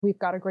We've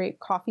got a great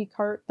coffee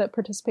cart that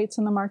participates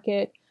in the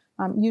market.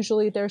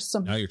 Usually there's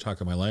some... Now you're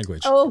talking my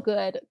language. Oh,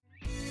 good.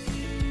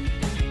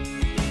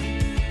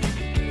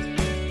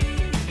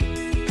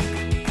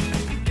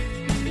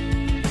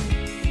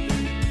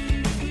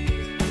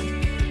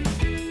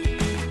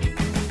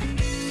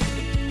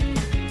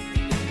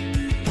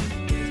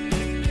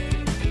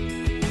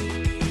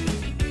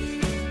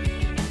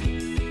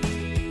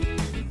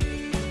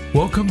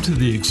 Welcome to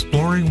the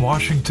Exploring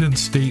Washington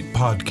State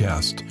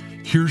podcast.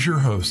 Here's your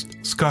host,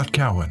 Scott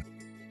Cowan.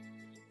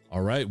 All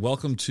right.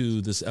 Welcome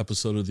to this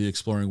episode of the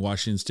Exploring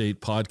Washington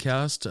State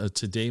podcast.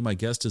 Today, my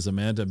guest is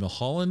Amanda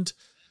Milholland.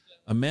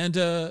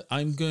 Amanda,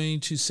 I'm going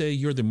to say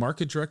you're the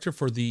market director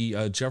for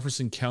the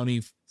Jefferson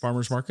County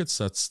Farmers Markets.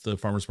 That's the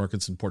farmers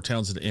markets in Port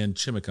Townsend and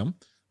Chimacum.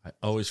 I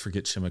always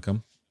forget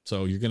Chimacum.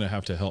 So you're going to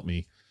have to help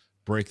me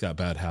break that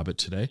bad habit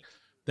today.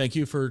 Thank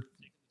you for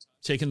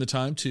taking the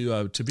time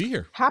to be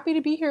here. Happy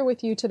to be here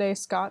with you today,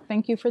 Scott.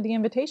 Thank you for the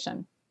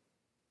invitation.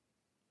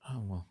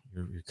 Oh, well,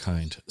 you're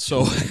kind.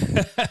 So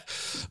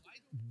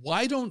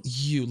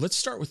let's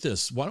start with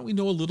this. Why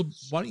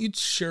don't you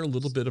share a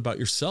little bit about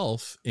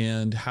yourself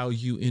and how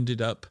you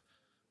ended up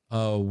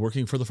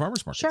working for the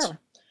farmers markets? Sure.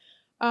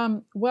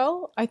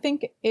 Well, I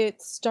think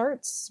it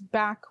starts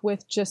back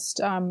with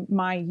just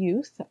my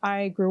youth.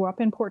 I grew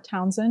up in Port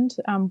Townsend,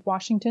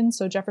 Washington,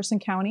 so Jefferson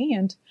County,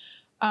 and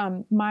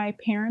my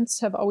parents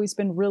have always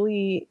been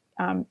really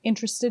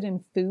interested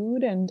in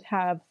food and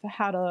have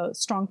had a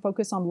strong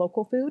focus on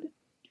local food.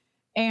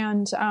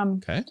 And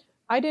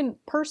I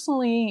didn't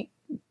personally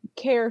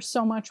care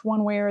so much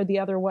one way or the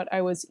other what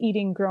I was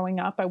eating growing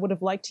up. I would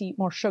have liked to eat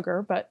more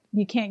sugar, but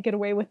you can't get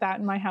away with that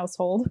in my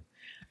household.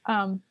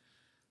 And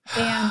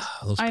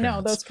I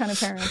know those kind of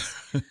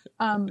parents.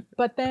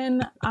 But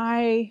then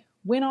I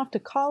went off to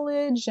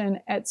college,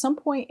 and at some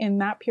point in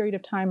that period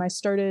of time, I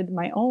started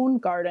my own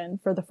garden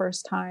for the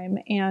first time.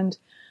 And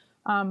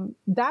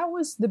that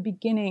was the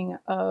beginning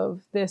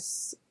of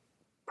this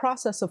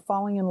process of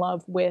falling in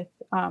love with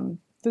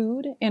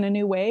food in a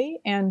new way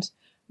and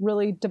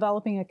really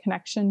developing a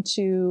connection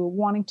to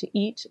wanting to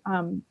eat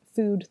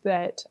food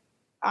that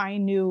I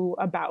knew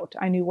about.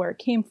 I knew where it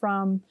came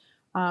from.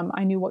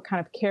 I knew what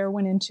kind of care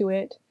went into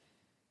it.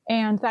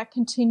 And that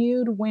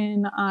continued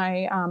when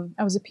I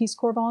was a Peace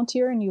Corps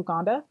volunteer in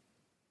Uganda,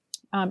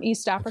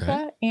 East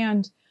Africa. Okay.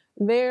 And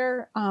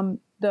there,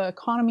 the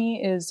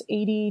economy is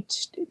 80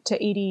 to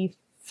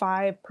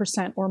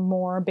 85% or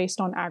more based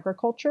on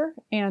agriculture.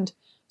 And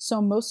so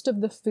most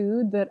of the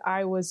food that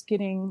I was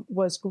getting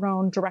was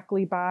grown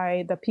directly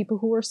by the people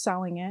who were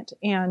selling it.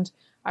 And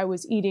I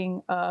was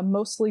eating a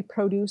mostly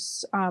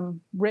produce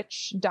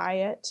rich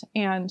diet.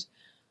 And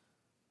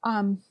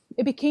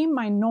it became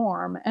my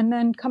norm. And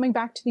then coming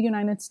back to the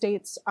United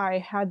States, I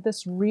had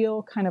this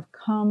real kind of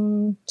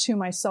come to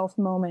myself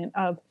moment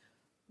of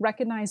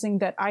recognizing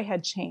that I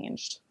had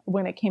changed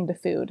when it came to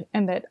food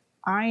and that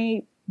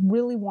I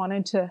really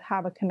wanted to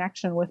have a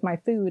connection with my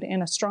food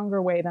in a stronger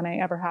way than I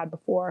ever had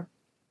before.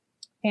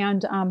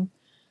 And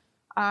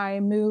I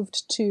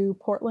moved to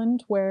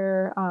Portland,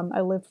 where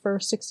I lived for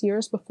 6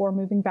 years before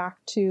moving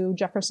back to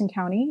Jefferson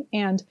County.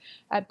 And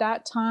at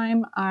that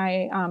time,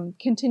 I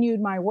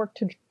continued my work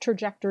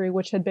trajectory,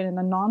 which had been in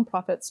the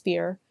nonprofit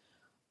sphere.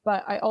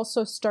 But I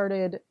also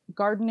started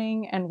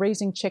gardening and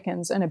raising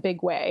chickens in a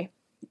big way.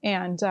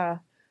 And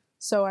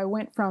so I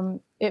went from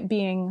it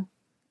being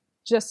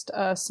just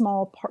a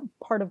small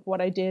part of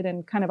what I did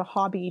and kind of a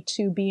hobby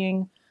to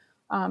being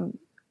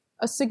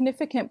a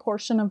significant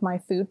portion of my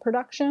food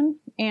production.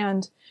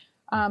 And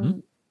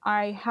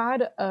I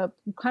had a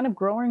kind of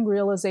growing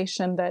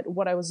realization that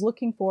what I was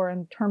looking for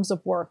in terms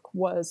of work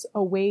was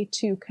a way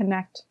to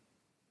connect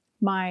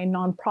my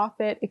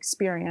nonprofit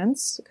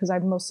experience, because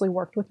I've mostly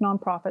worked with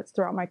nonprofits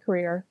throughout my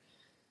career,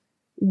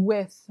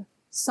 with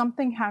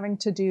something having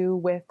to do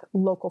with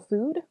local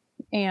food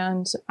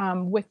and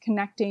with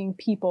connecting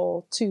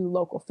people to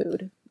local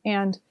food.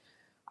 And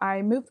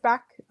I moved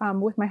back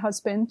with my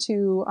husband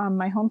to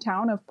my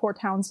hometown of Port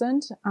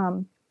Townsend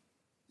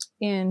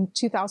in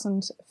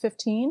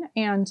 2015.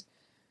 And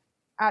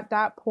at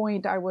that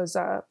point, I was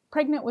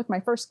pregnant with my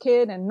first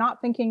kid and not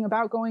thinking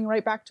about going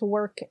right back to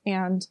work.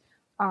 And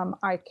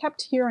I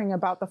kept hearing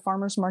about the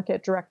farmers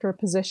market director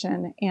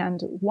position.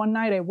 And one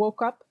night I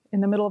woke up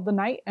in the middle of the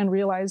night and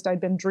realized I'd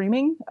been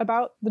dreaming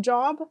about the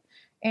job.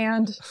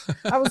 And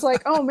I was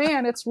like, oh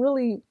man, it's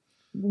really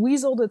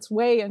weaseled its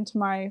way into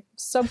my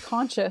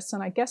subconscious.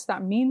 And I guess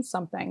that means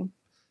something.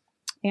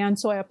 And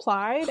so I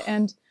applied,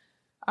 and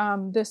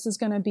this is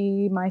going to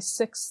be my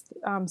sixth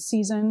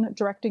season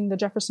directing the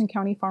Jefferson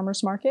County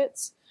Farmers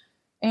Markets.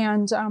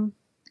 And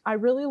I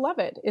really love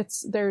it. It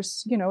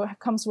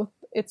comes with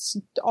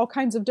all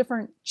kinds of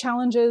different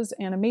challenges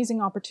and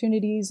amazing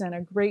opportunities and a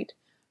great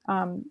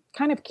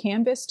kind of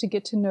canvas to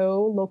get to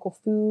know local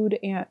food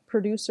and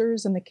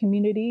producers in the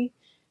community.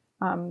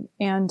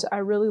 And I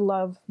really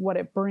love what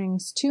it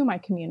brings to my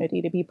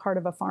community to be part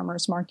of a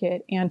farmer's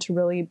market and to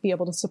really be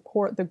able to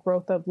support the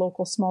growth of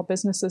local small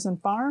businesses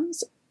and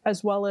farms,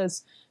 as well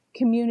as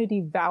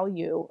community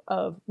value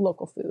of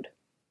local food.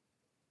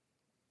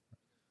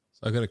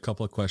 I've got a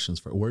couple of questions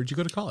for. Where did you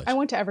go to college? I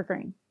went to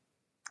Evergreen,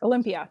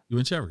 Olympia. You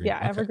went to Evergreen. Yeah,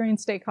 okay. Evergreen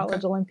State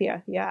College,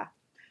 Olympia. Yeah.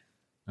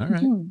 All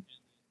right.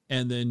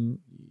 And then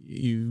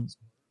you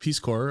Peace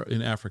Corps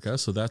in Africa,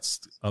 so that's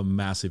a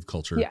massive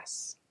culture.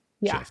 Yes.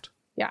 Yeah. Shift.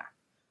 Yeah.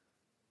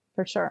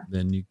 For sure.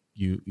 Then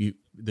you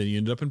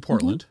ended up in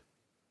Portland.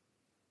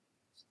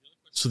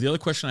 So the other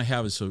question I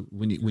have is, so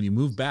when you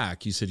moved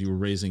back, you said you were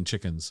raising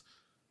chickens,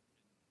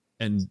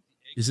 and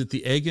is it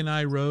the Egg and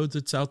I Road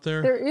that's out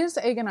there? There is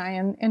Egg and I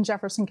in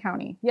Jefferson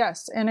County.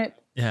 Yes, and it.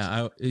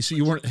 Yeah, so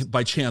you weren't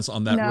by chance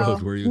on that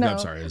road where you? No, I'm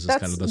sorry, that's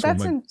where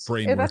my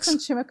brain works.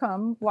 That's in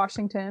Chimacum,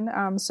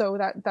 Washington. So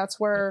that's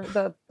where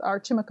our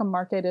Chimacum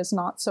market is,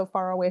 not so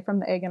far away from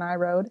the Egg and I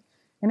Road,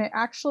 and it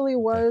actually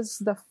was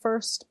the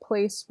first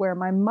place where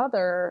my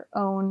mother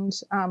owned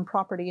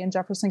property in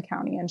Jefferson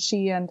County, and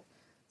she and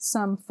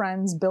some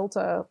friends built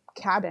a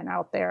cabin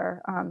out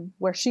there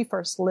where she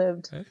first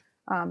lived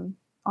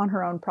on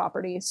her own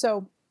property.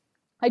 So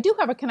I do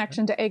have a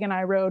connection to Egg and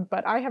I Road,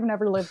 but I have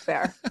never lived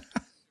there.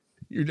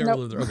 You never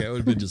lived there? Okay, it would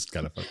have been just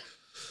kind of fun.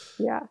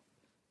 Yeah.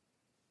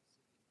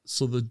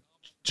 So the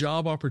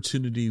job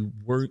opportunity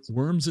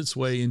worms its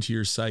way into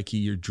your psyche.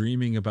 You're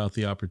dreaming about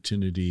the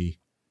opportunity.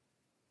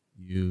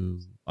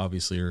 You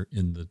obviously are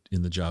in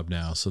the job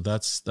now. So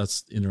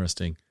that's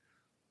interesting.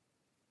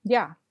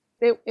 Yeah,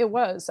 it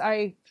was.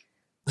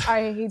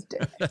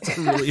 That's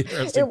a really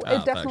interesting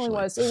path, it definitely actually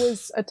was. It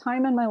was a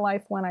time in my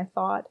life when I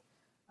thought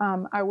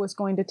I was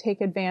going to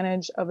take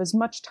advantage of as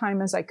much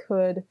time as I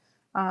could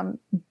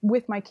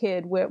with my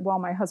kid while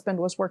my husband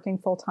was working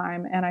full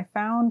time. And I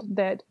found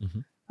that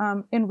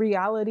in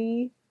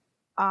reality,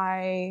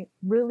 I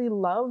really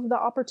love the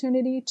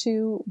opportunity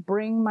to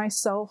bring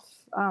myself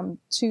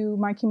to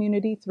my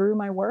community through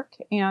my work,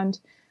 and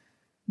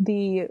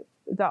the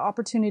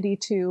opportunity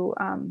to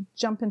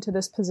jump into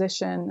this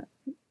position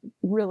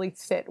really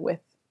fit with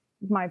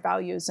my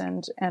values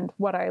and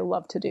what I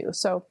love to do.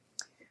 So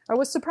I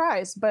was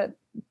surprised, but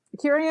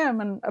here I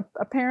am, and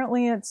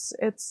apparently it's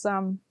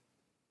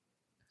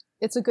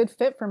a good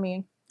fit for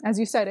me. As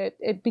you said,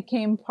 it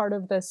became part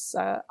of this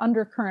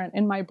undercurrent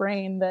in my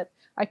brain that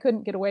I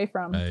couldn't get away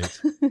from. Right.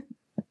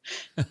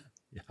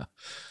 Yeah.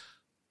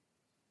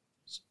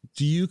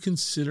 Do you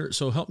consider,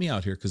 so help me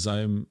out here, because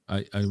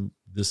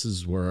this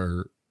is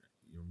where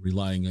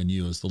relying on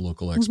you as the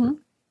local expert.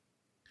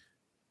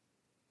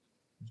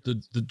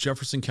 The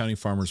Jefferson County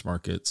farmers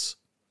markets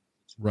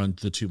run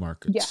the two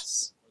markets.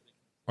 Yes.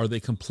 Are they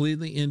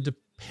completely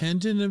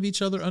independent of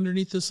each other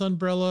underneath this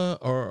umbrella,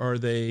 or are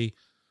they?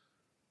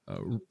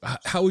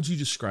 How would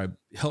you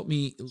help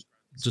me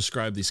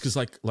describe these? Because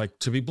like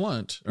to be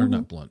blunt, or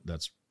not blunt,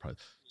 that's probably,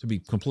 to be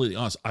completely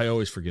honest, I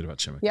always forget about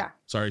Chimacum. Yeah.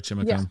 Sorry,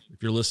 Chimacum. Yeah.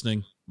 If you're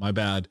listening, my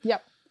bad.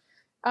 Yep.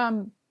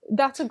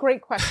 That's a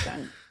great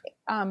question.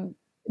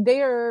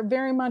 They are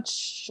very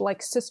much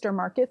like sister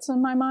markets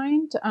in my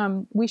mind.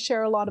 We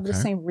share a lot of the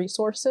same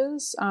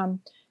resources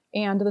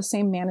and the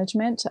same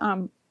management.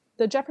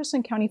 The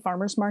Jefferson County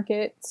Farmers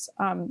Markets,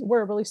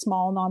 we're a really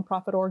small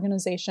nonprofit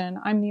organization.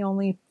 I'm the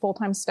only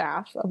full-time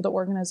staff of the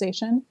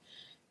organization.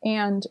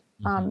 And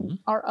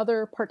our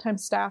other part-time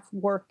staff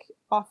work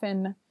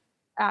often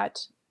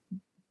at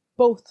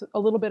a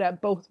little bit at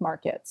both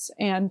markets.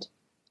 And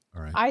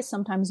I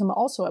sometimes am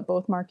also at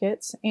both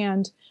markets.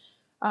 And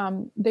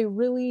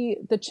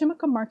the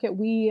Chimacum market,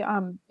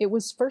 it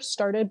was first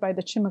started by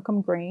the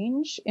Chimacum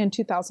Grange in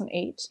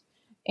 2008.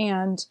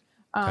 And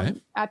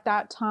at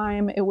that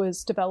time, it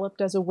was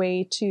developed as a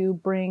way to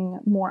bring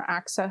more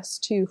access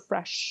to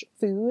fresh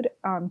food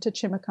to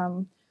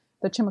Chimacum,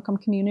 the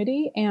Chimacum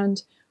community.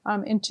 And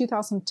in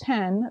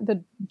 2010,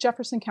 the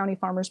Jefferson County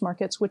Farmers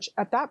Markets, which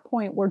at that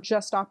point were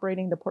just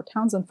operating the Port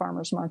Townsend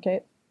Farmers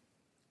Market,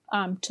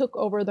 took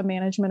over the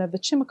management of the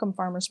Chimacum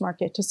Farmers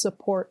Market to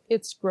support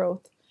its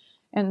growth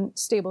and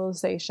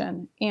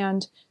stabilization.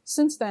 And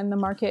since then, the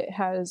market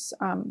has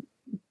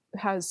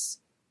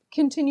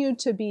continued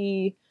to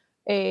be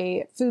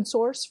a food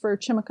source for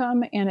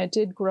Chimacum, and it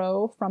did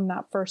grow from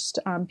that first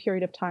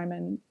period of time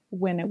and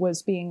when it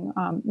was being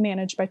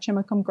managed by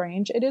Chimacum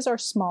Grange. It is our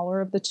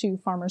smaller of the two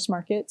farmers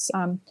markets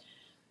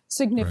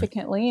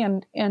significantly,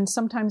 and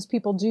sometimes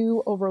people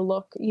do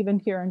overlook, even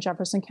here in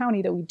Jefferson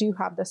County, that we do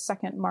have the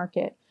second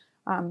market.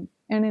 And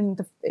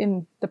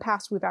in the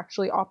past, we've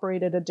actually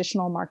operated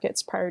additional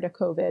markets prior to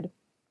COVID.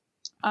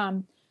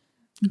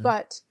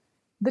 But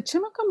the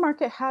Chimacum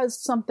market has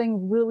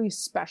something really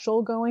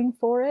special going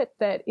for it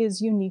that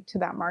is unique to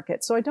that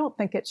market. So I don't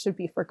think it should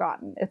be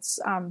forgotten. It's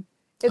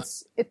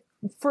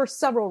for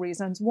several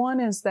reasons.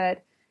 One is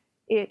that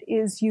it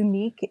is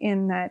unique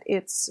in that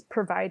it's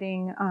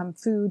providing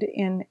food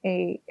in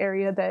a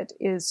area that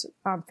is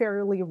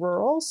fairly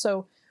rural.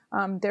 So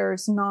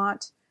there's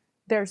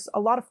a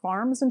lot of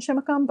farms in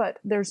Chimacum, but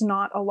there's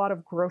not a lot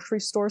of grocery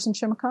stores in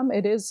Chimacum.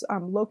 It is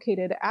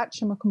located at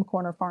Chimacum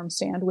Corner Farm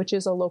Stand, which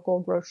is a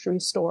local grocery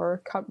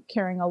store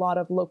carrying a lot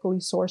of locally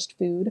sourced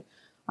food.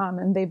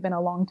 And they've been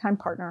a longtime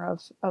partner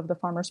of the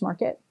farmers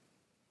market.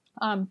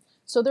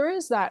 So there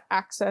is that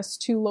access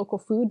to local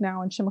food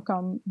now in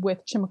Chimacum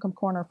with Chimacum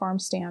Corner Farm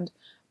Stand.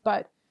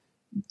 But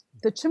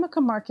the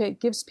Chimica Market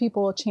gives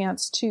people a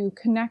chance to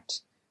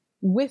connect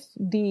with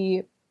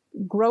the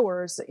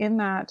growers in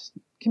that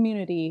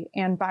community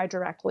and buy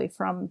directly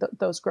from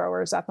those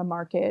growers at the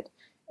market.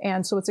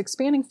 And so it's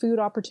expanding food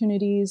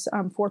opportunities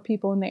for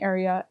people in the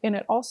area. And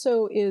it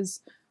also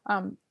is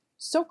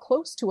so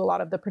close to a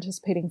lot of the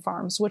participating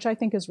farms, which I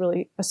think is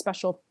really a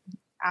special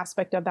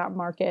aspect of that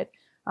market.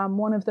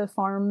 One of the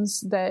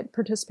farms that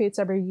participates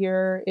every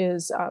year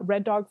is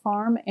Red Dog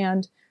Farm,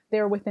 and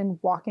they're within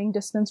walking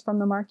distance from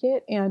the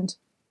market. And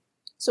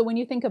so when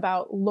you think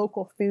about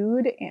local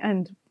food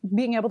and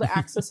being able to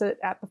access it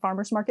at the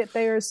farmer's market,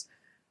 there's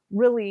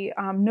really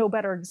no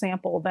better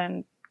example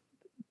than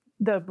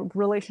the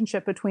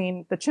relationship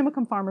between the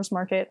Chimacum Farmers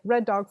Market,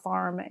 Red Dog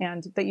Farm,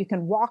 and that you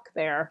can walk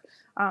there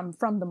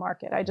from the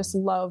market. I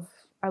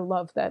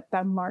love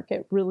that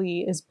market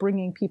really is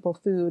bringing people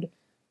food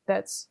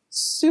that's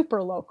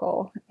super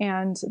local,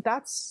 and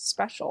that's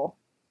special.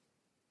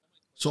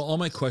 So all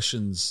my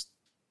questions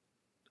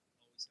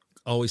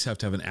always have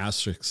to have an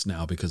asterisk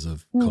now because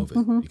of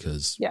COVID,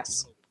 because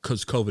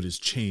COVID has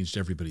changed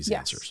everybody's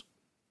answers.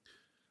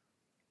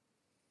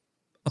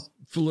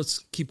 So let's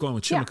keep going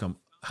with Chimacum. Yeah.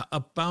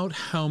 About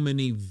how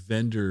many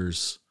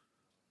vendors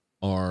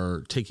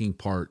are taking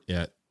part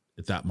at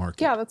that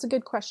market? Yeah, that's a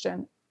good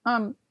question.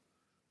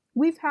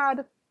 We've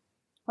had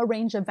a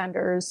range of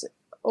vendors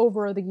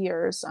over the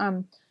years.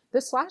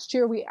 This last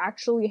year, we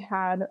actually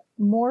had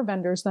more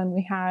vendors than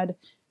we had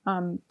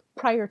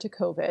prior to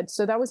COVID.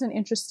 So that was an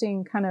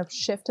interesting kind of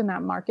shift in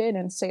that market,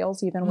 and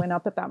sales even went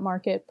up at that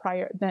market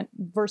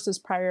versus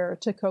prior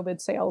to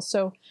COVID sales.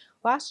 So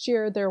last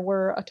year, there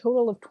were a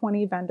total of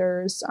 20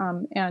 vendors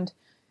and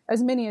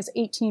as many as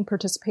 18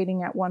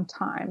 participating at one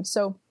time.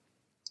 So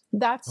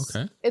that's,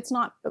 it's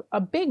not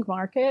a big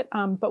market,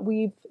 but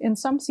in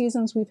some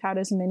seasons, we've had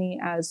as many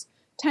as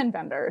 10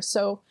 vendors.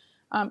 So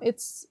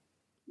it's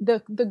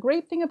the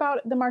great thing about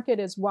the market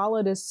is while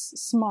it is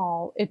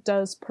small, it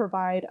does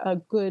provide a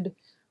good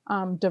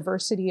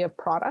diversity of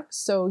products.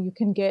 So you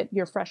can get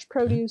your fresh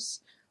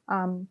produce.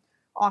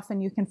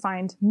 Often you can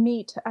find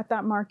meat at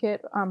that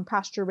market,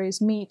 pasture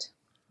raised meat.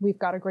 We've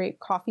got a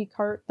great coffee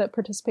cart that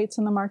participates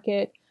in the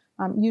market.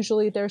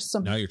 Usually there's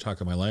some. Now you're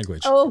talking my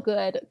language. Oh,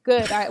 good.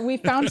 We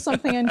found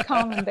something in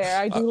common there.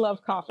 I do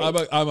love coffee.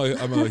 I'm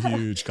a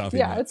huge coffee.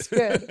 Yeah, it's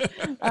good.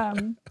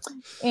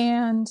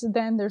 And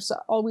then there's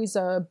always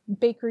a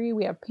bakery.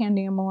 We have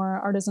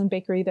Pandiamore Artisan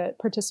Bakery that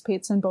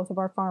participates in both of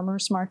our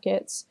farmers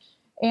markets,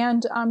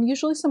 and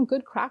usually some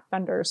good craft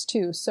vendors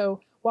too. So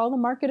while the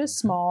market is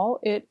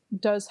small, it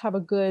does have a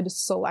good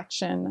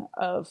selection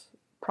of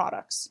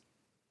products.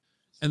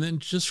 And then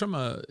just from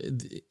a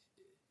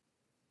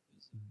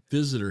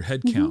visitor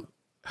head count,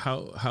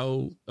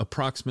 how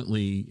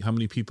approximately how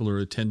many people are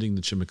attending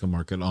the Chimica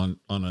Market on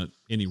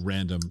any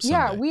random Sunday?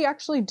 Yeah, we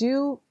actually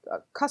do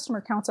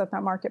customer counts at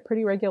that market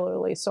pretty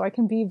regularly, so I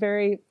can be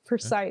very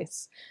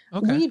precise.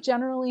 Okay. We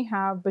generally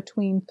have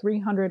between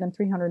 300 and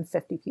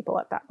 350 people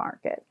at that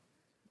market.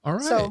 All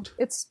right. So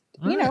it's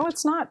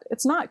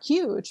it's not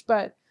huge,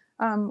 but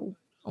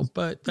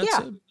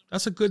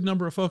that's a good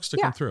number of folks to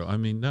come through. I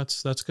mean,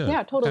 that's good.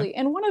 Yeah, totally. Okay.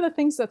 And one of the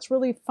things that's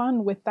really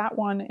fun with that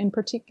one in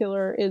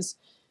particular is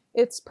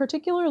its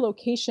particular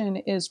location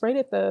is right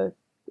at the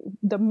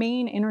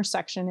main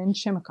intersection in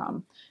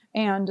Chimacum.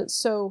 And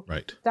so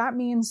that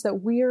means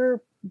that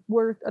we're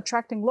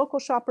attracting local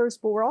shoppers,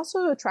 but we're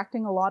also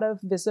attracting a lot of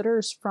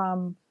visitors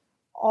from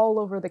all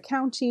over the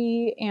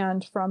county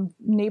and from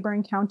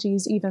neighboring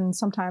counties, even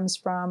sometimes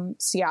from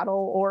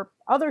Seattle or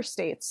other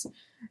states.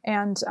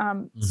 And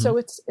so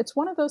it's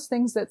one of those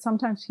things that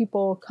sometimes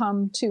people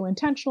come to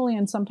intentionally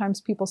and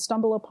sometimes people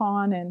stumble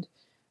upon. And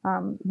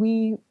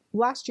we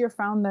last year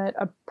found that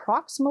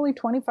approximately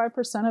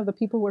 25% of the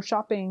people who were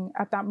shopping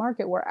at that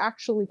market were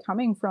actually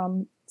coming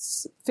from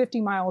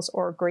 50 miles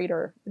or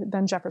greater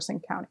than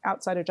Jefferson County,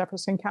 outside of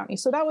Jefferson County.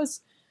 So that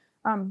was,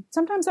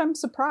 sometimes I'm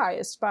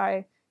surprised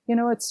by,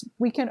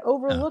 we can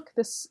overlook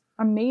this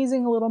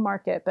amazing little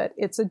market, but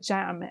it's a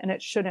gem and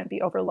it shouldn't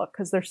be overlooked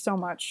because there's so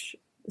much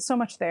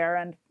there.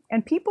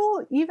 And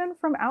people, even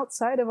from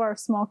outside of our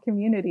small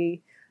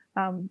community,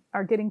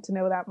 are getting to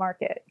know that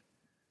market.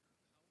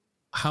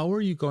 How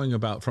are you going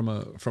about from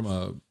a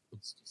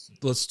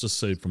let's just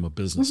say from a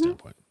business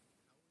standpoint?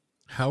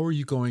 How are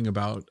you going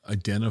about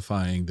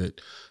identifying that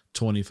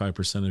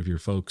 25% of your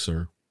folks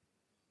are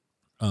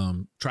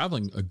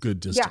traveling a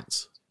good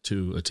distance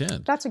to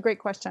attend? That's a great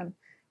question.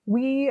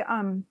 We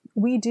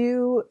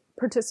do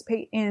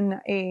participate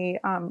in a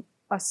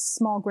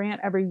small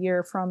grant every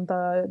year from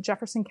the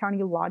Jefferson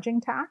County lodging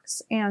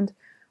tax. And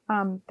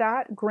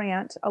that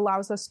grant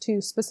allows us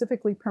to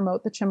specifically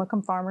promote the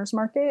Chimacum Farmers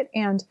Market.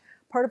 And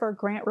part of our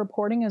grant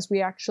reporting is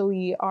we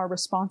actually are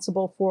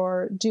responsible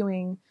for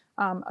doing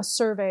a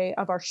survey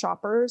of our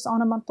shoppers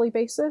on a monthly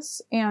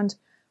basis. And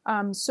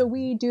so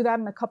we do that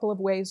in a couple of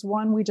ways.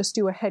 One, we just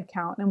do a head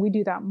count, and we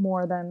do that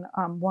more than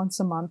once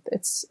a month.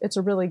 It's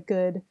a really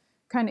good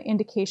kind of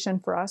indication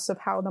for us of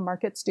how the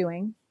market's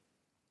doing.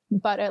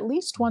 But at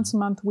least once a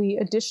month, we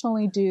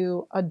additionally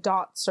do a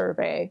DOT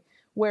survey,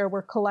 where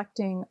we're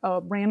collecting a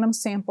random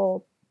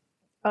sample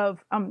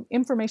of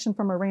information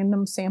from a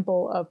random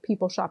sample of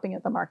people shopping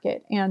at the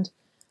market. And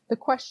the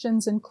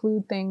questions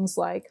include things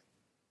like,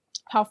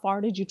 how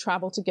far did you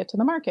travel to get to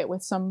the market,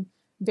 with some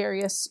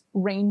various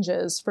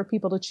ranges for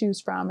people to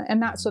choose from.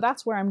 And so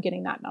that's where I'm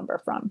getting that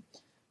number from,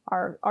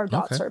 our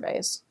DOT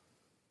surveys.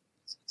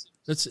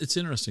 It's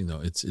interesting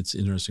though. It's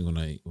interesting when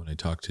I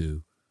talk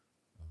to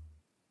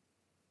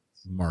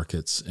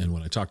markets and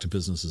when I talk to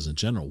businesses in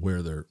general,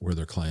 where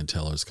their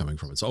clientele is coming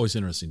from. It's always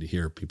interesting to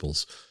hear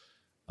people's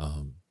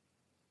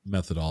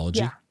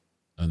methodology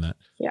on that.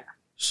 Yeah.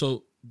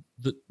 So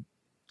the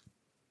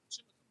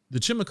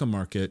Chimica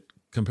market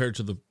compared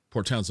to the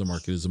Port Townsend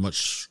market is a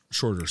much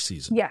shorter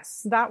season.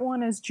 Yes, that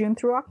one is June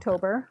through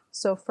October.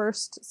 So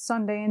first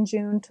Sunday in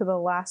June to the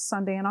last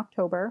Sunday in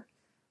October,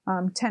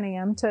 10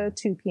 a.m. to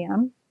 2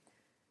 p.m.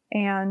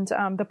 And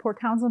the Port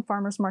Townsend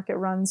Farmers Market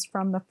runs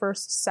from the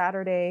first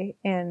Saturday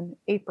in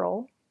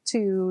April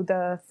to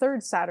the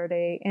third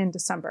Saturday in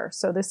December.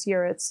 So this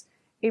year it's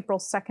April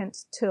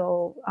 2nd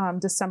till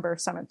December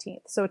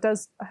 17th. So it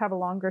does have a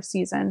longer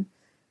season.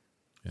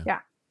 Yeah.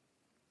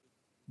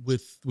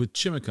 With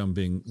Chimicum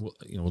being, we'll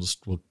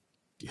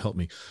help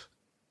me.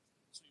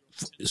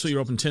 So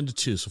you're open 10 to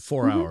 2, so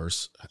 4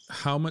 hours.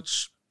 How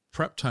much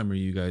prep time are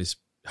you guys?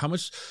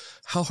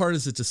 How hard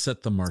is it to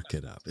set the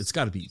market up? It's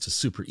got to be just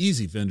super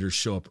easy. Vendors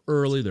show up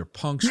early. They're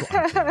punctual.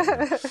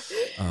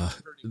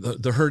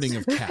 The herding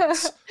of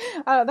cats.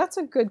 That's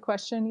a good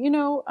question.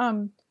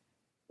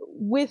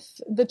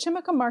 With the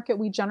Chimica market,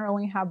 we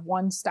generally have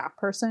one staff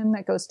person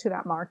that goes to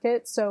that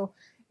market. So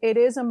it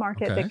is a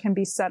market that can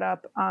be set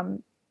up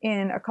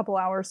in a couple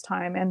hours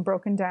time and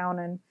broken down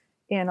and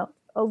in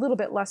a little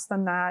bit less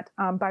than that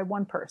by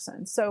one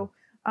person. So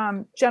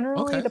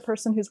generally the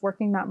person who's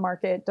working that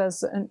market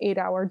does an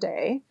 8-hour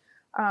day.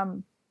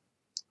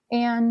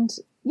 And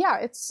yeah,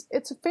 it's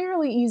a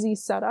fairly easy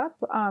setup,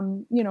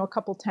 a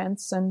couple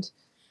tents and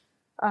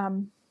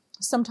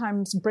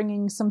sometimes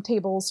borrowing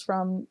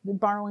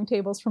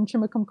tables from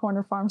Chimicum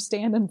Corner Farm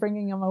Stand and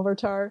bringing them over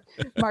to our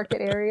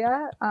market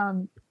area.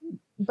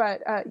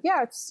 But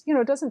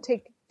it doesn't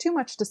take too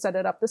much to set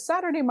it up. The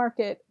Saturday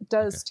market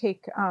does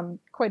take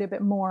quite a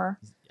bit more.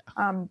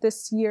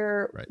 This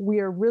year, we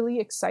are really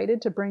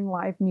excited to bring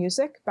live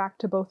music back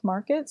to both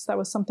markets. That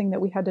was something that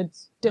we had to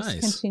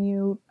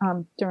discontinue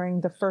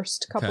during the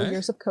first couple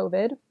years of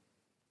COVID.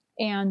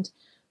 And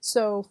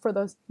so for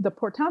the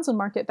Port Townsend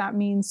market, that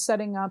means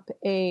setting up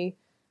a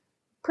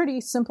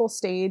pretty simple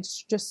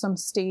stage, just some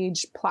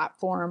stage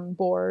platform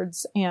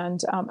boards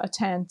and a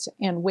tent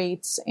and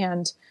weights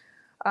and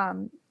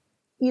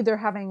either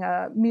having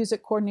a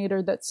music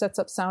coordinator that sets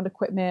up sound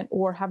equipment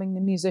or having the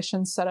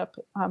musicians set up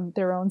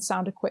their own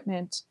sound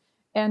equipment.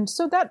 And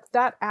so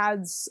that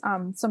adds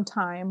some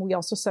time. We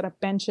also set up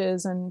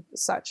benches and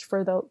such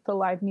for the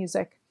live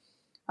music.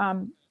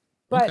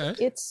 But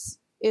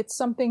it's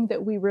something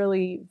that we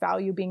really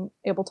value being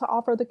able to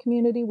offer the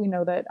community. We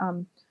know that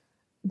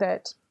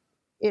that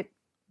it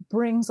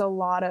brings a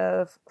lot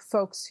of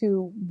folks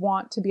who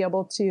want to be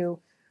able to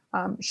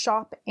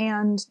shop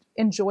and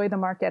enjoy the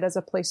market as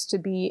a place to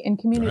be in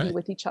community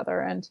with each other.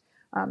 And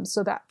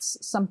so that's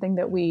something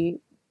that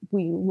we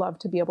love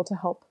to be able to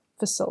help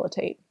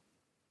facilitate.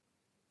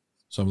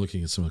 So I'm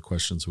looking at some of the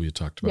questions we had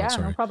talked about. Yeah,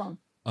 Sorry. No problem.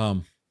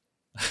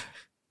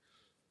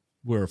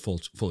 We're a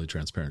fully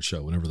transparent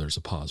show. Whenever there's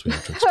a pause, we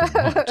have to explain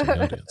why to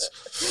the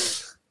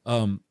audience.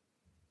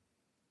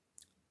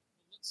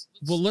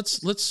 Well,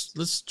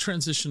 let's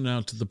transition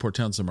now to the Port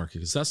Townsend market,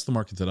 because that's the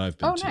market that I've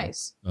been to.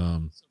 Nice.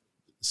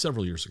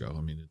 Several years ago.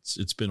 I mean,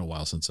 it's been a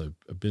while since I've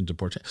been to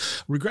Port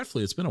Townsend.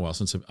 Regretfully, it's been a while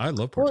since I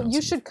love Port Townsend. Well,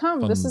 you should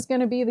come. This is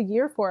going to be the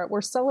year for it. We're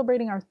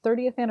celebrating our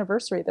 30th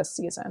anniversary this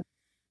season.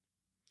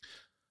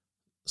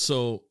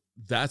 So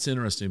that's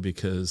interesting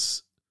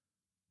because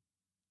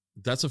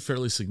that's a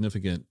fairly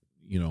significant,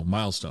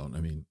 milestone.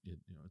 I mean,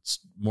 it's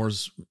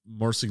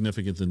more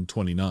significant than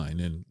 29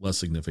 and less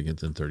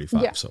significant than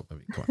 35. Yeah. So, I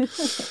mean, come on.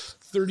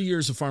 30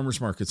 years of farmers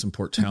markets in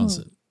Port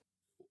Townsend.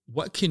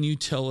 What can you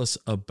tell us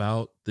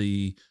about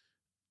the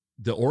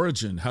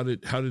origin? How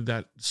did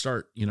that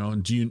start?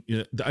 And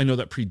I know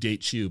that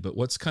predates you, but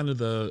what's kind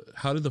of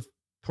how did the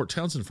Port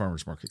Townsend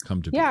Farmers Market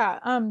come to be? Yeah.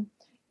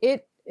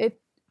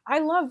 I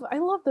love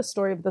the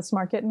story of this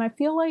market, and I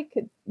feel like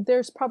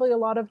there's probably a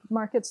lot of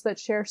markets that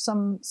share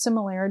some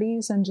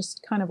similarities and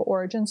just kind of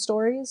origin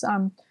stories.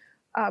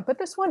 But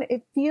this one,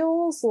 it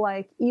feels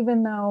like,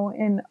 even though,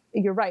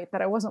 you're right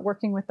that I wasn't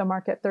working with the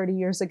market 30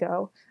 years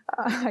ago,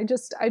 I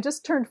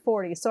just turned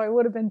 40, so I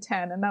would have been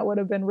 10, and that would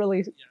have been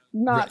really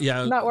not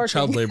working.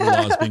 Child labor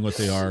laws being what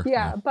they are.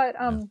 But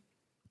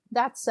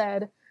that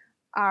said,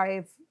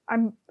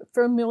 I'm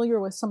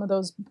familiar with some of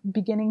those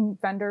beginning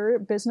vendor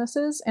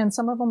businesses, and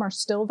some of them are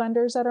still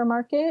vendors at our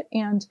market,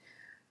 and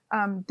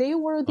they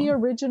were the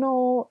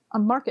original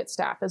market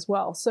staff as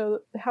well.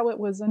 So how it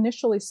was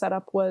initially set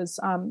up was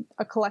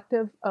a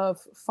collective of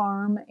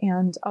farm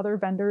and other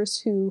vendors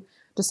who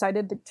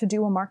decided to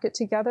do a market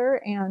together,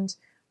 and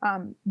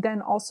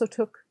then also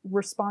took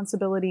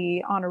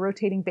responsibility on a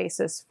rotating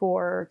basis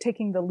for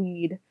taking the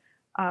lead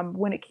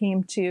when it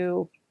came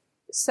to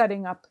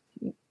setting up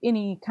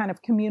any kind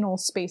of communal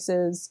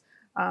spaces,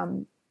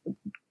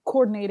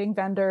 coordinating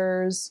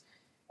vendors,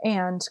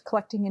 and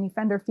collecting any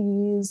vendor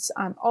fees.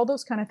 All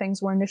those kind of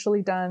things were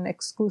initially done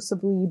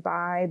exclusively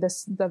by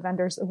the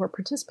vendors that were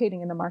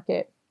participating in the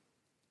market.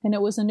 And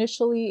it was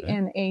initially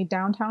in a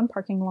downtown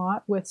parking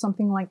lot with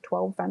something like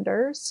 12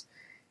 vendors.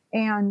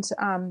 And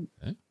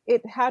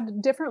it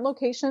had different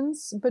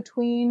locations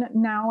between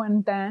now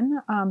and then.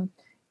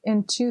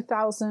 In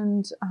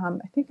 2000,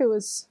 I think it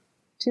was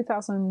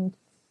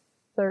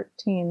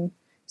 2013.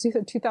 It's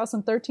either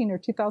 2013 or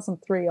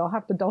 2003. I'll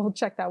have to double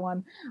check that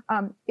one.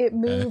 It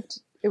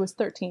moved, it was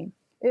 13.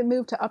 It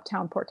moved to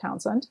Uptown Port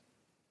Townsend.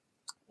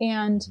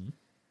 And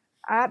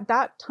at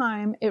that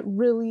time, it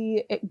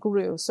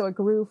grew. So it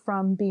grew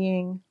from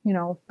being,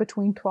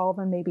 between 12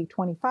 and maybe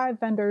 25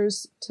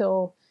 vendors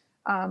till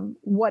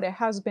what it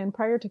has been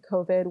prior to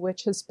COVID,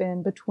 which has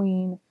been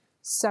between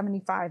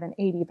 75 and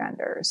 80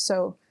 vendors.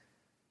 So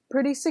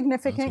pretty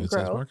significant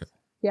growth.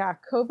 Yeah,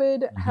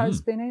 COVID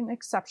has been an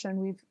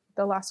exception.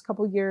 The last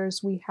couple of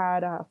years, we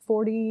had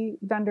 40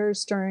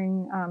 vendors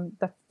during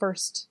the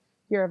first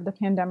year of the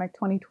pandemic,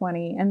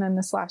 2020. And then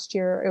this last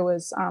year, it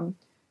was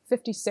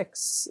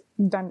 56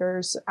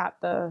 vendors at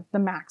the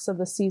max of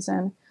the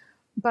season.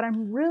 But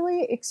I'm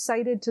really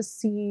excited to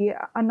see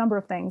a number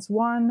of things.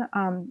 One,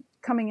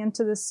 coming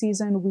into this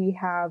season, we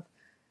have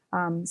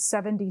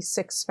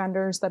 76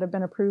 vendors that have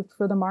been approved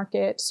for the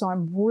market. So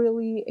I'm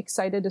really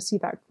excited to see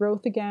that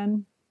growth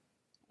again.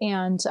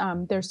 And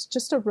there's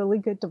just a really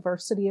good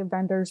diversity of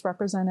vendors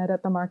represented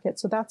at the market.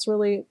 So that's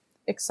really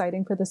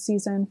exciting for the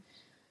season.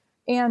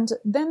 And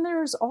then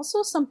there's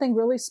also something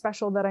really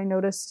special that I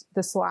noticed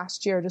this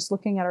last year, just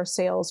looking at our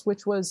sales,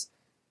 which was,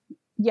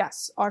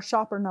 yes, our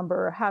shopper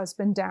number has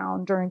been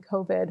down during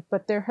COVID,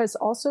 but there has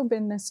also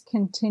been this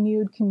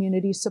continued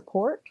community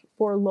support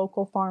for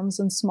local farms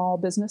and small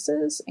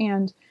businesses.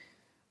 And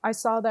I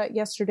saw that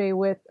this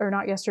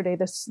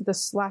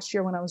last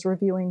year when I was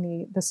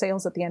reviewing the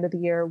sales at the end of the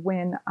year,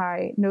 when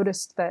I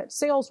noticed that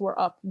sales were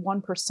up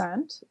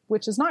 1%,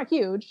 which is not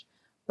huge,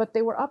 but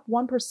they were up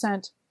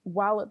 1%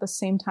 while at the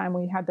same time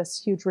we had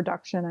this huge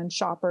reduction in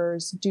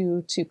shoppers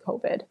due to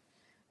COVID.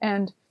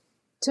 And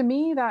to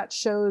me, that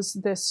shows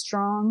this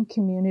strong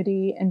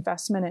community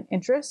investment and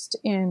interest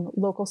in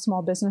local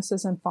small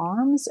businesses and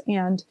farms,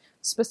 and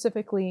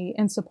specifically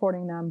in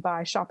supporting them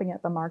by shopping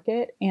at the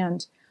market.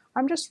 And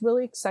I'm just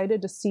really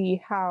excited to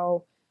see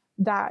how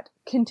that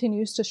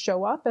continues to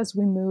show up as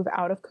we move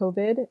out of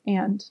COVID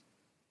and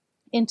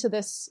into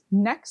this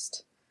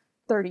next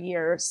 30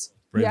 years.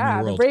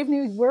 The brave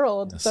new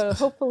world, yes. The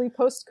hopefully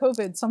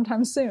post-COVID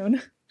sometime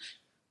soon.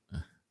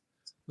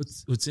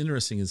 What's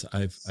interesting is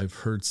I've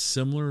heard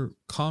similar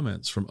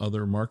comments from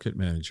other market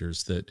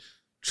managers that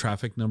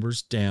traffic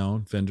numbers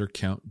down, vendor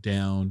count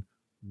down,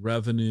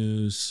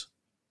 revenues,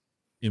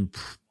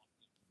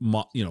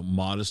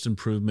 modest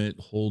improvement,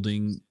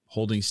 holding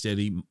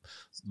steady,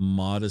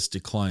 modest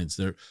declines.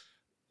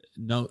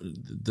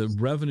 The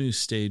revenue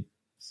stayed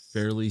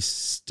fairly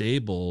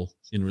stable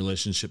in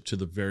relationship to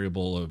the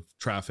variable of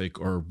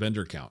traffic or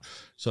vendor count.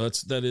 So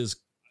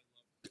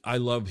I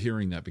love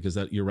hearing that, because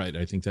you're right.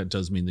 I think that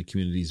does mean the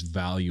community's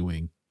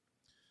valuing,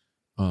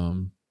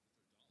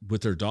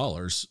 with their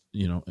dollars,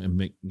 and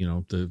make,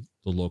 the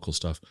local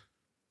stuff.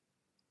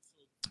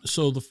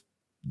 So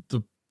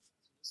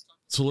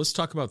so let's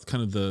talk about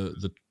kind of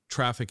the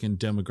traffic and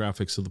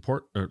demographics of the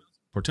Port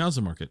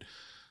Townsend market.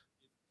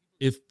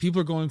 If people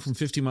are going from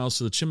 50 miles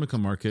to the Chimica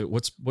market,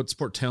 what's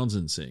Port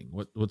Townsend seeing?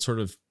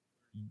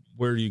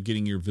 Where are you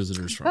getting your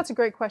visitors from? That's a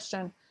great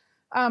question.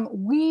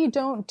 We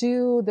don't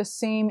do the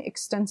same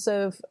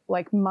extensive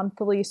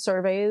monthly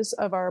surveys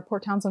of our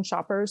Port Townsend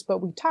shoppers, but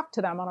we talk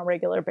to them on a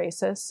regular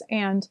basis.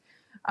 And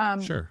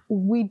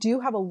we do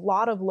have a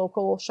lot of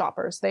local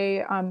shoppers.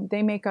 They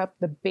make up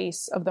the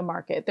base of the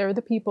market. They're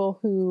the people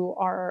who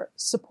are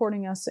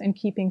supporting us and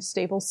keeping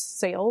stable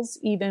sales,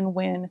 even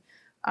when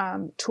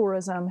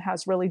tourism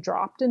has really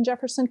dropped in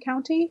Jefferson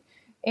County.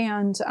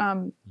 And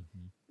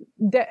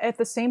at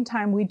the same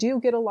time, we do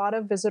get a lot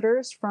of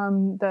visitors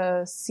from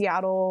the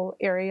Seattle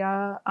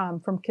area,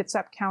 from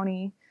Kitsap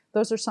County.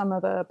 Those are some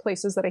of the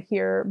places that I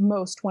hear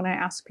most when I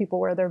ask people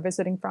where they're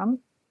visiting from.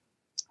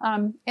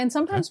 And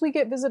sometimes we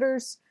get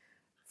visitors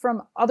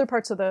from other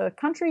parts of the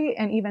country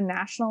and even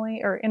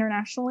nationally or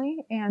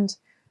internationally. And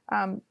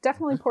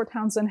definitely Port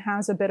Townsend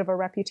has a bit of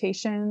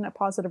a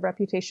positive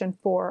reputation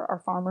for our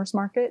farmers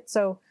market.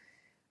 So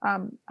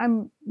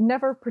I'm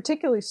never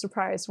particularly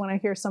surprised when I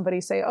hear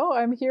somebody say, "Oh,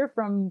 I'm here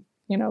from,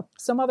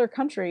 some other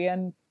country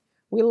and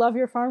we love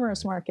your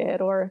farmers market,"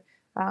 or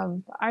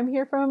 "I'm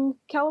here from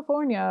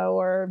California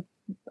or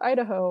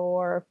Idaho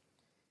or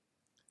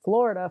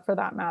Florida for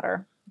that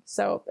matter."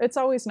 So it's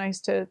always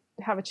nice to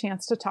have a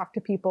chance to talk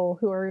to people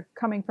who are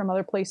coming from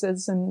other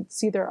places and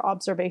see their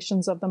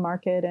observations of the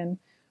market and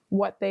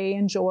what they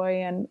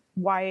enjoy and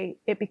why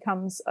it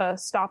becomes a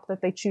stop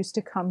that they choose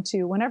to come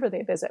to whenever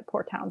they visit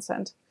Port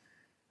Townsend.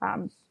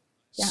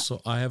 Yeah.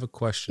 So I have a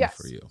question Yes.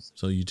 for you.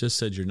 So you just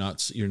said you're not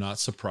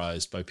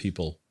surprised by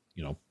people,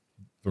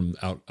 from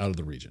out of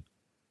the region.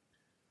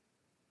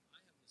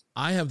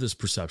 I have this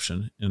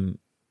perception, and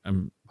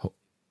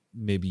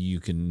maybe you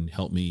can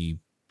help me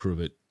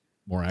prove it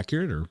more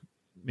accurate, or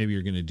maybe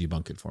you're going to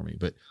debunk it for me.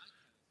 But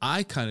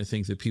I kind of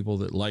think that people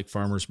that like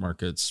farmers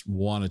markets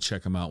want to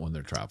check them out when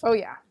they're traveling. Oh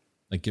yeah.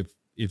 Like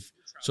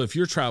if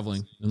you're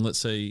traveling, and let's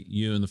say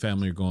you and the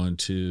family are going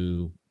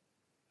to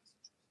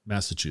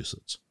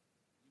Massachusetts,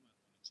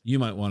 you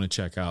might want to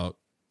check out,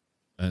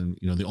 and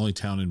the only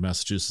town in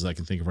Massachusetts I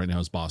can think of right now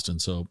is Boston.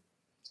 So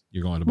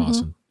you're going to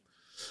Boston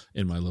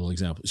in my little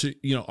example. So,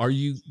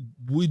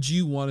 would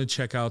you want to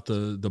check out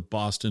the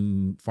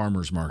Boston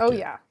farmers market? Oh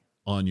yeah.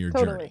 On your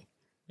Totally. journey?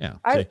 Yeah.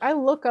 I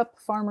look up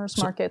farmers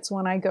markets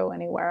when I go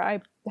anywhere.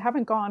 I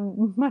haven't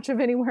gone much of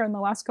anywhere in the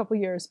last couple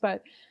of years,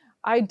 but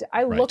I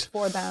look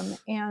for them.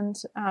 And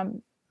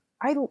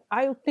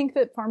I think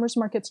that farmers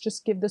markets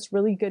just give this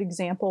really good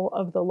example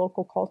of the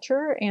local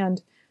culture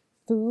and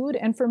food.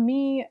 And for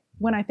me,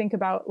 when I think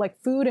about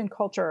food and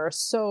culture are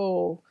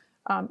so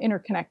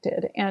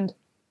interconnected. And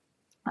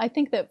I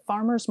think that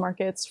farmers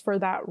markets, for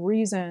that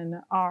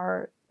reason,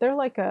 they're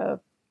like a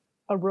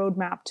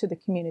roadmap to the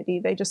community.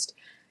 They just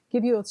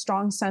give you a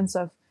strong sense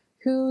of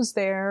who's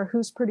there,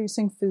 who's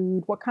producing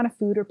food, what kind of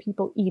food are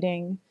people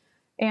eating,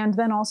 and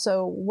then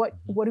also what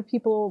do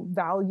people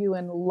value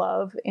and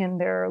love in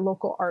their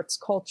local arts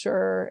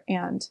culture,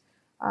 and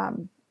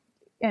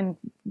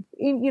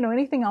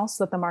anything else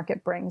that the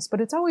market brings. But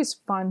it's always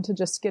fun to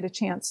just get a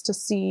chance to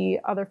see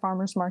other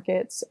farmers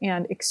markets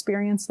and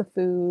experience the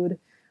food,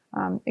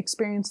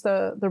 experience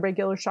the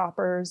regular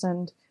shoppers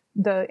and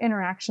the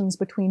interactions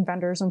between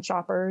vendors and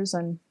shoppers.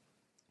 And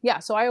yeah,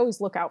 so I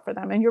always look out for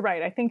them. And you're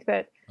right. I think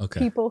that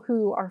people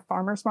who are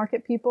farmers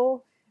market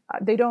people,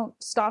 they don't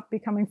stop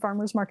becoming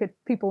farmers market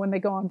people when they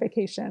go on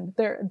vacation.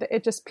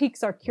 It just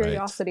piques our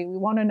curiosity. Right. We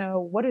want to know,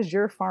 what does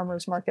your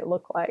farmers market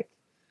look like?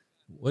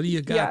 What do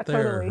you got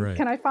there? Totally. Right.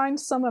 Can I find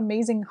some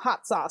amazing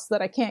hot sauce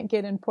that I can't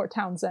get in Port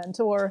Townsend?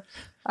 Or,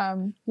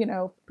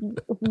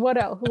 what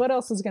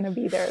else is going to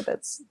be there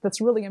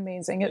that's really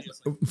amazing?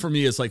 For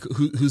me, it's like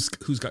who's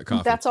got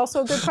coffee? That's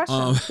also a good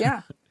question.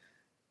 Yeah.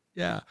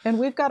 Yeah. And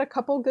we've got a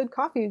couple good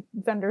coffee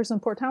vendors in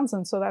Port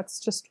Townsend, so that's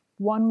just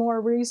one more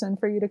reason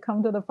for you to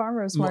come to the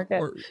farmers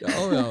market.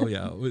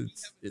 Yeah.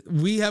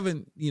 We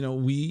haven't,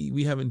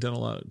 we haven't done a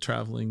lot of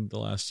traveling the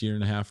last year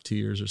and a half, 2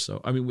 years or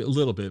so. I mean, a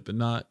little bit, but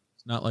not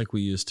like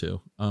we used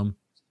to.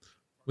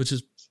 Which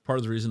is part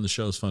of the reason the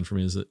show is fun for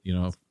me, is that,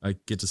 I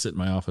get to sit in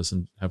my office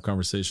and have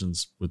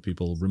conversations with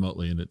people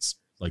remotely, and it's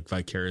like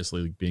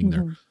vicariously being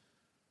there.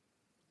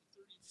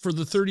 For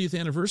the 30th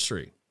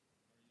anniversary,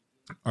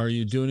 are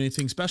you doing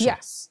anything special?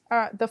 Yes.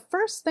 The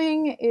first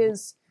thing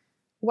is,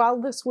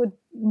 while this would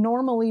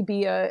normally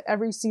be a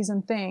every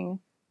season thing,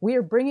 we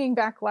are bringing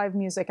back live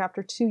music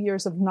after 2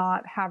 years of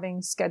not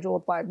having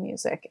scheduled live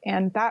music.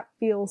 And that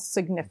feels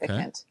significant.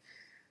 Okay.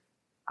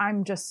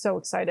 I'm just so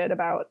excited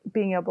about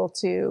being able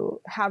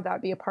to have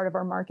that be a part of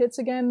our markets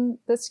again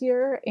this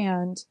year.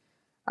 And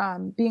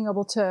being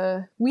able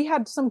to, we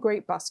had some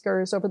great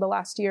buskers over the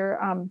last year.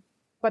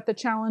 But the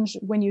challenge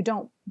when you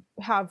don't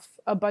have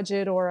a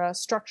budget or a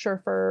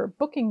structure for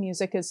booking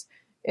music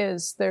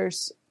is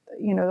there's,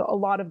 a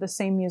lot of the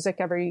same music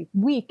every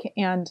week.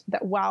 And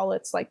that while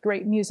it's like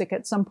great music,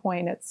 at some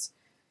point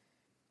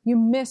you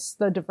miss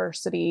the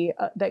diversity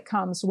that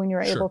comes when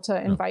you're able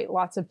to invite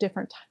lots of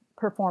different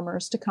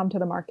performers to come to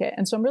the market.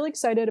 And so I'm really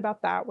excited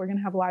about that. We're going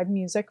to have live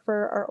music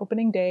for our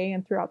opening day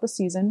and throughout the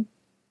season.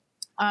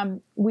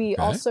 We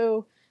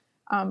also...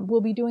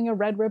 we'll be doing a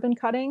red ribbon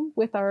cutting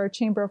with our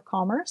Chamber of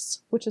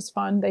Commerce, which is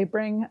fun. They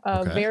bring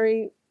a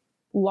very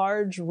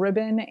large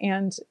ribbon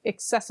and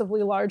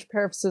excessively large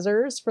pair of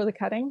scissors for the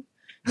cutting.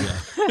 Yeah.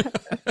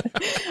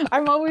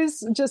 I'm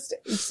always just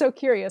so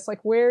curious,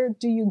 where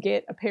do you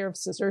get a pair of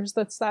scissors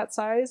that's that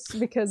size?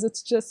 Because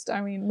it's just,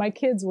 my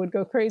kids would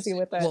go crazy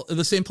with it. Well,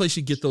 the same place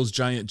you get those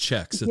giant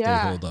checks that they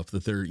hold up,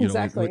 that they're,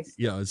 exactly.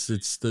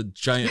 It's the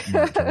giant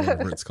mark or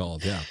whatever it's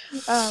called. Yeah.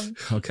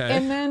 Okay.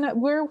 And then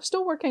we're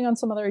still working on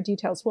some other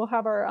details. We'll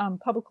have our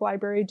public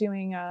library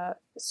doing a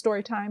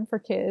story time for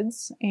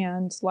kids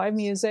and live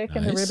music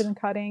and the ribbon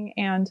cutting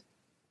and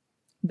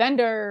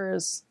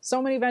vendors.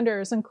 So many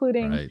vendors,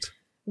 including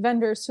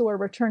vendors who are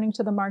returning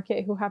to the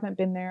market who haven't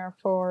been there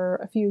for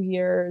a few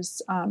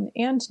years,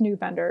 and new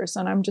vendors.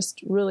 And I'm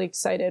just really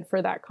excited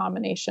for that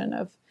combination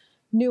of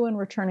new and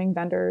returning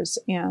vendors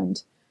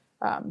and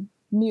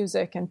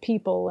music and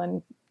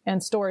people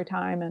and story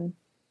time. And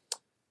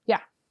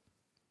yeah.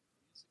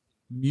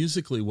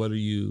 Musically, what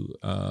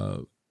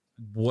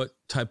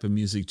type of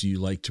music do you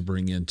like to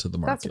bring into the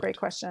market? That's a great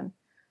question.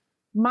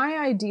 My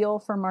ideal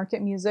for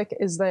market music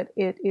is that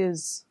it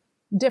is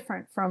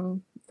different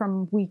from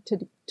week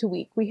to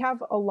week. We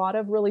have a lot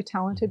of really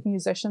talented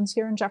musicians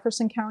here in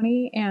Jefferson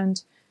County,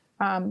 and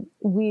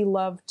we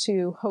love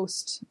to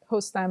host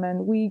them.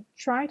 And we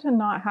try to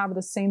not have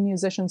the same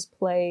musicians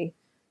play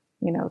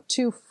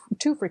too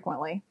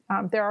frequently.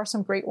 There are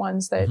some great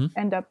ones that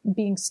end up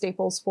being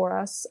staples for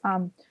us.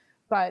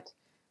 But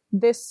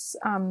this,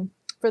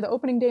 for the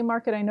opening day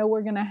market, I know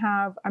we're going to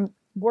have, I'm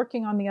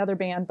working on the other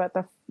band, but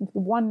the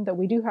one that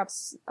we do have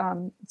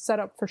set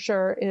up for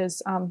sure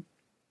is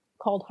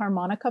called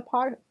Harmonica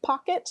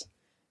Pocket.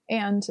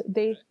 And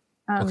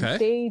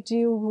they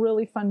do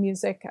really fun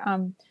music.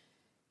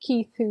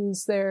 Keith,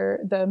 who's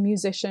the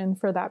musician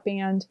for that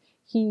band,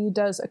 he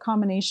does a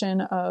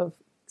combination of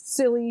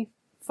silly,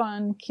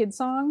 fun kid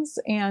songs,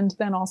 and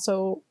then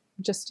also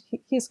just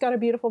he's got a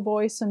beautiful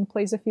voice and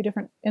plays a few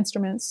different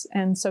instruments,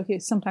 and so he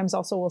sometimes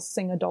also will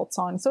sing adult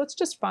songs. So it's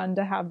just fun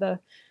to have the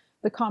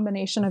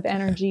combination of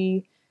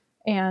energy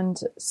and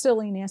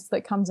silliness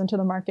that comes into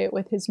the market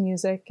with his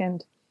music.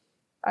 And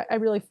I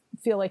really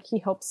feel like he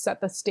helps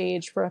set the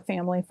stage for a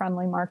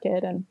family-friendly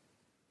market.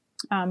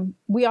 And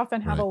we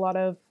often have a lot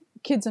of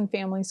kids and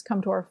families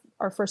come to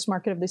our first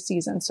market of the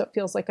season. So it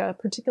feels like a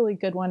particularly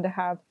good one to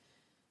have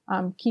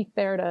Keith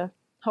there to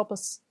help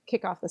us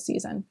kick off the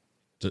season.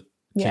 To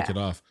kick it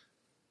off.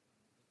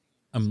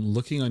 I'm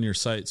looking on your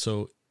site.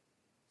 So,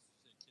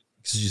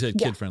 because you said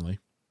kid-friendly.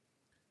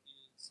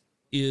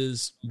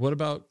 What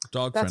about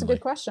dog-friendly? That's a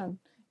good question.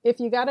 If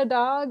you got a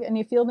dog and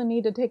you feel the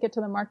need to take it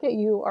to the market,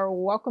 you are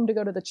welcome to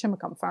go to the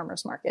Chimacum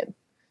Farmers Market.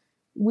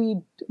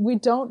 We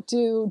don't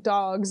do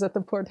dogs at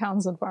the Port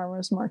Townsend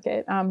Farmers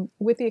Market,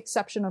 with the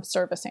exception of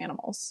service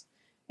animals.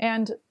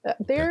 And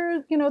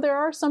there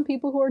are some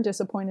people who are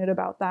disappointed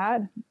about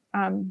that.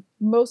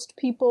 Most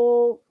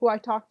people who I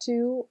talk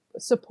to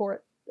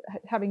support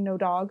having no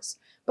dogs,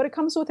 but it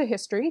comes with a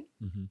history,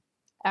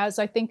 as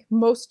I think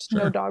most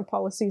no dog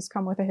policies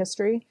come with a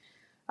history.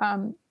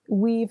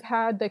 We've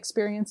had the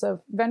experience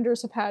of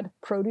vendors have had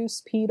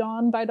produce peed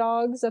on by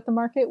dogs at the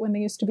market when they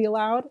used to be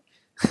allowed.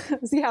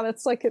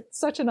 That's it's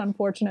such an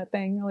unfortunate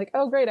thing. You're like,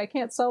 oh, great, I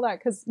can't sell that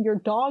because your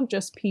dog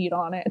just peed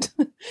on it.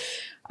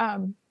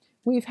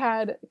 We've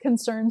had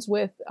concerns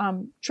with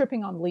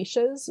tripping on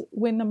leashes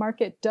when the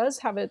market does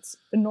have its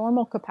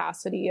normal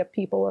capacity of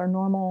people or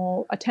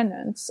normal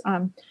attendance.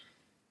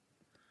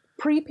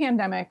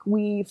 Pre-pandemic,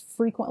 we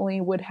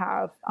frequently would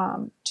have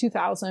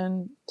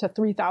 2,000 to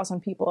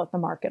 3,000 people at the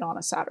market on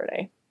a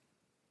Saturday.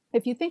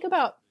 If you think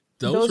about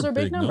those are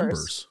big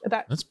numbers.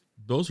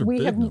 Those are we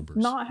big have numbers.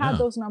 Not had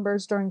those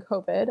numbers during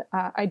COVID.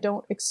 I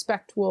don't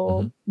expect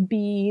we'll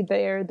be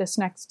there this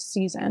next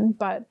season.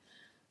 But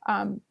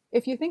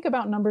if you think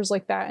about numbers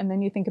like that, and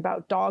then you think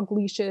about dog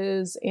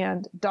leashes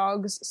and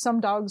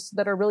some dogs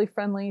that are really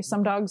friendly,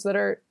 some dogs that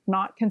are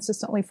not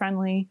consistently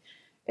friendly,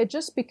 it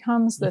just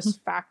becomes this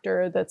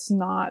factor that's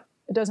not.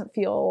 It doesn't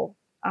feel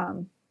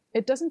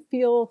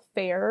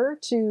fair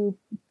to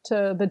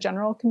the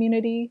general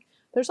community.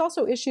 There's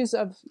also issues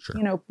of,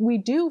 we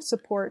do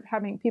support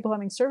people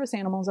having service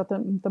animals at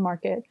the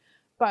market,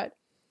 but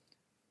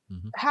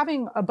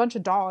having a bunch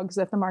of dogs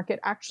at the market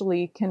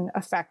actually can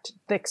affect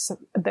the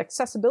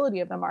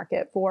accessibility of the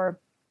market for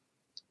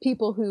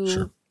people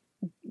who,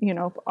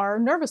 are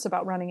nervous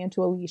about running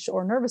into a leash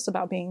or nervous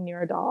about being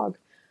near a dog.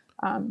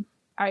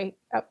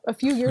 A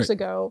few years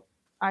ago,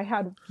 I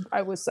had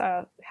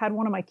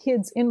one of my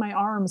kids in my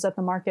arms at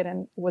the market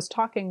and was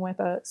talking with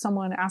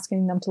someone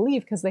asking them to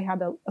leave because they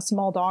had a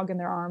small dog in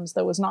their arms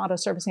that was not a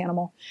service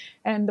animal.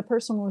 And the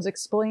person was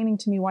explaining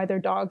to me why their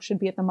dog should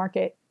be at the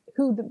market,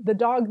 who the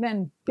dog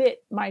then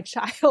bit my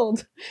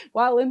child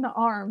while in the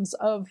arms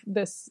of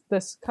this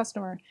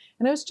customer.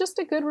 And it was just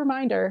a good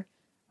reminder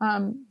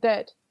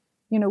that,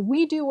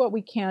 we do what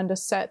we can to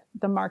set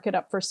the market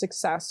up for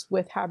success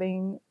with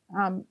having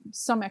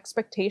some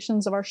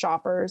expectations of our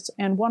shoppers.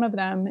 And one of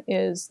them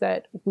is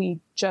that we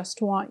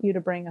just want you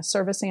to bring a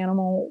service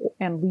animal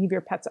and leave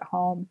your pets at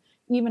home,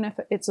 even if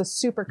it's a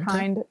super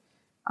kind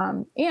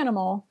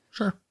animal.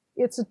 Sure.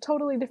 It's a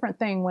totally different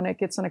thing when it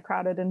gets in a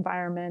crowded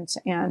environment,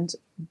 and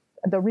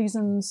the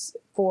reasons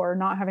for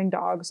not having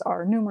dogs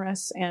are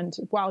numerous. And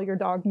while your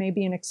dog may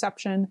be an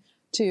exception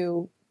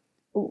to,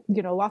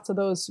 lots of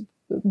those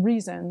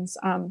reasons,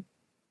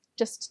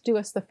 just do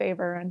us the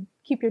favor and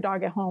keep your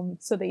dog at home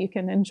so that you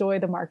can enjoy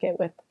the market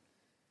with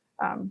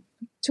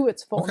to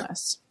its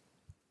fullness.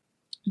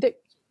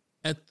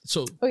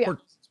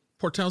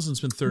 Port Townsend's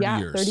been 30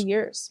 years. 30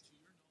 years.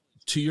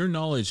 To your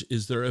knowledge,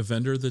 is there a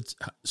vendor the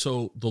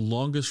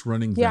longest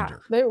running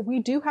vendor? We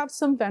do have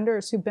some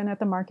vendors who've been at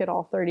the market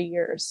all 30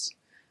 years.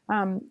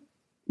 I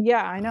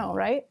know,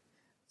 right?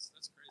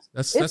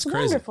 That's it's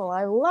crazy. Wonderful.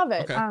 I love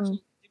it. Okay.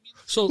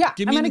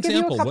 Give me an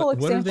example.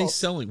 What are they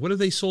selling? What are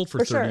they sold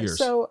for 30 years?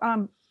 So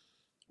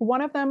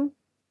one of them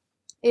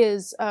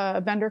is a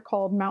vendor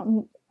called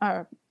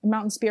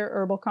Mountain Spirit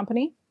Herbal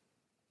Company.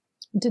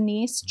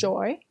 Denise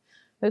Joy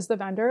is the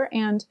vendor,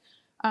 and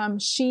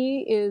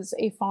she is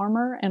a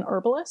farmer and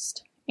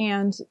herbalist,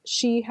 and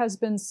she has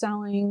been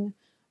selling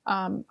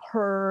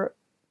her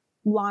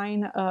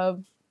line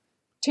of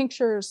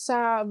tinctures,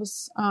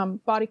 salves,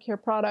 body care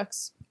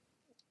products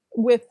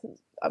with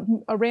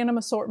a random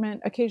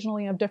assortment,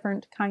 occasionally of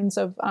different kinds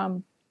of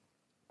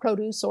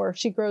produce, or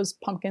she grows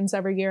pumpkins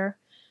every year.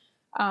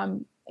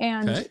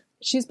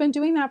 She's been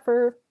doing that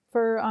for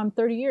for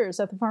 30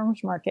 years at the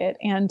farmers market.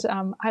 And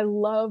I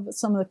love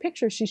some of the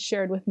pictures she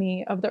shared with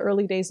me of the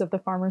early days of the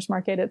farmers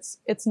market.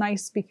 It's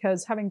nice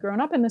because having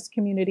grown up in this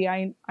community,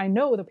 I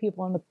know the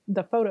people in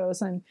the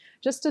photos, and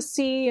just to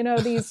see,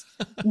 these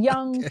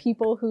young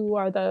people who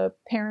are the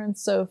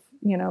parents of,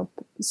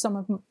 some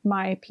of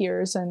my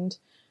peers and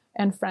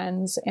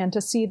friends, and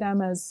to see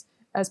them as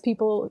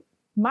people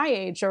my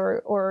age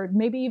or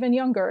maybe even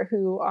younger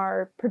who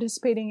are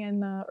participating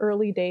in the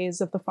early days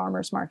of the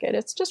farmers market.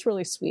 It's just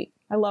really sweet.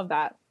 I love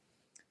that.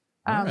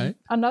 Right.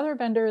 Another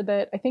vendor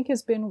that I think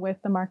has been with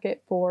the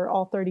market for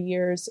all 30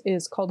 years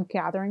is called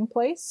Gathering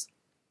Place.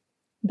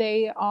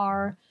 They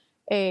are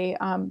a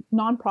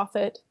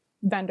nonprofit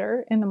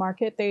vendor in the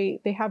market.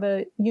 They have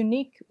a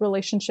unique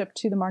relationship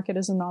to the market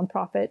as a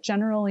nonprofit.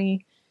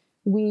 Generally,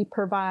 we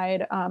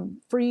provide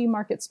free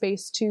market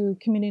space to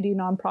community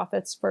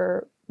nonprofits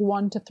for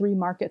 1 to 3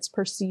 markets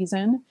per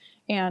season,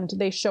 and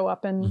they show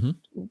up and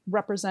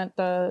represent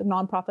the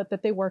nonprofit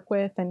that they work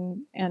with,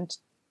 and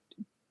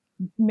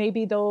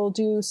maybe they'll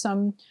do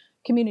some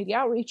community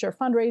outreach or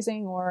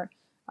fundraising or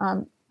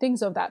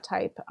things of that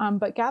type.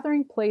 But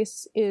Gathering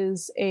Place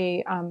is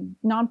a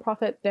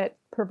nonprofit that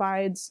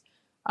provides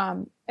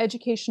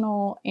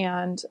educational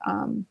and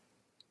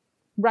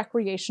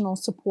recreational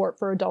support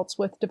for adults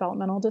with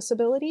developmental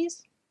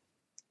disabilities.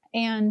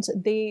 And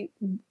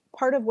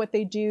part of what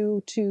they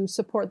do to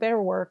support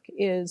their work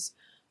is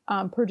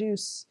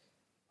produce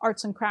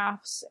arts and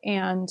crafts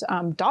and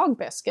dog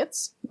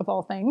biscuits, of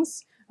all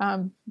things,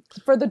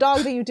 for the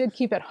dog that you did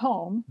keep at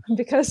home,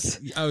 because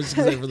I was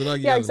going to say, for the dog,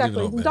 yeah,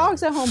 exactly. The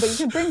dog's at home, but you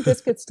can bring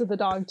biscuits to the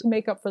dog to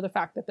make up for the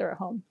fact that they're at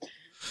home.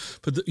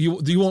 But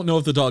you won't know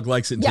if the dog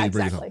likes it until you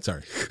bring it home.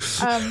 Sorry.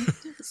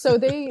 So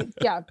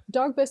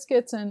dog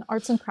biscuits and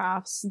arts and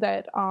crafts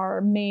that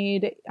are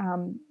made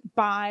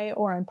by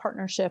or in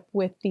partnership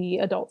with the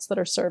adults that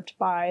are served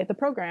by the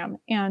program.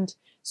 And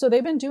so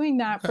they've been doing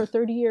that for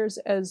 30 years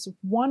as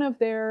one of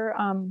their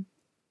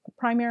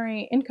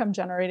primary income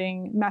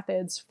generating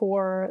methods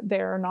for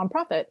their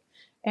nonprofit.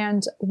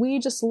 And we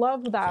just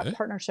love that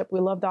partnership. We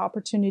love the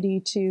opportunity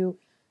to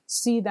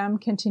see them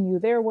continue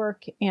their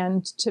work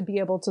and to be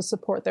able to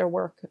support their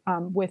work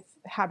with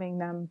having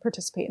them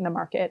participate in the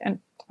market. And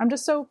I'm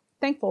just so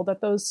thankful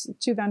that those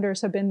 2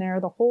 vendors have been there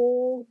the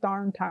whole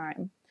darn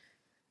time.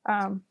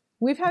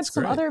 We've had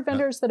some other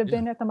vendors that have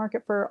been at the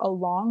market for a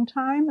long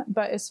time,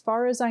 but as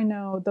far as I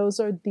know, those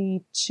are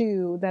the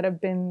 2 that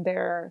have been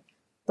there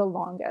the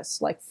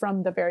longest, like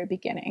from the very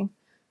beginning.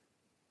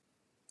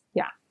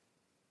 Yeah.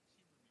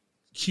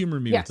 Humor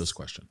me with this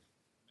question.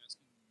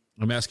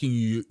 I'm asking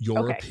you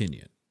your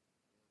opinion.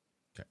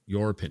 Okay,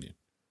 your opinion.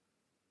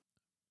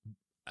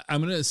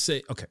 I'm going to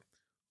say,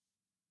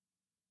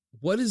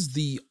 what is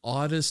the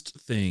oddest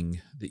thing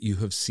that you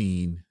have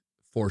seen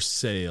for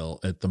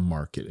sale at the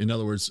market? In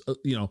other words,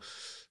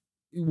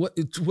 what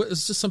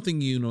is just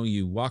something,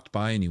 you walked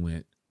by and you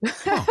went,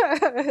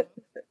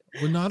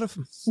 we're not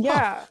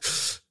yeah.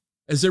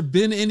 Has there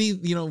been any,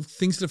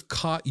 things that have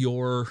caught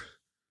your,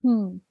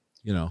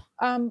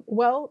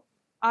 well,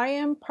 I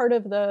am part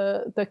of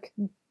the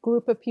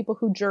group of people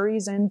who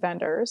juries in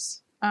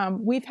vendors.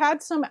 We've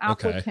had some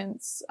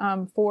applicants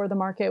for the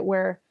market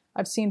where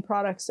I've seen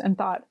products and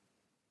thought,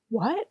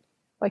 what?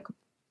 Like,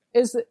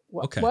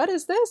 what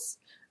is this?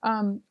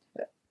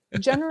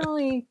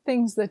 Generally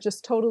things that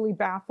just totally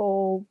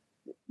baffle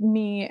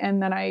me,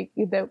 and then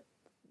that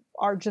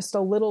are just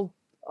a little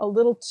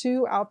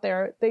too out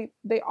there.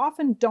 They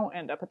often don't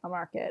end up at the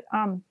market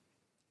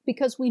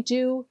because we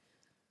do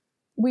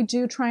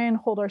try and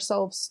hold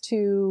ourselves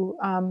to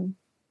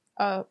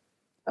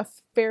a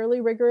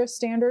fairly rigorous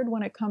standard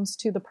when it comes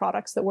to the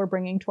products that we're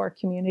bringing to our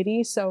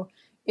community. So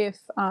if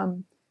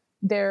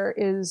there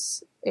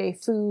is a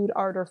food,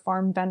 art, or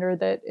farm vendor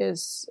that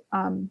is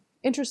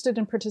interested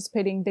in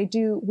participating,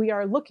 we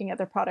are looking at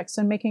their products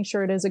and making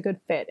sure it is a good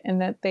fit, and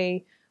that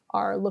they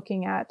are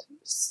looking at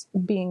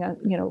being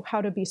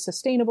how to be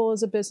sustainable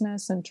as a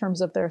business in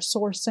terms of their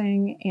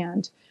sourcing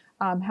and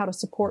how to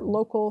support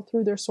local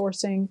through their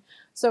sourcing.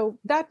 So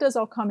that does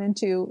all come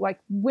into, like,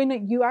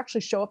 when you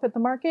actually show up at the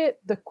market,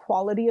 the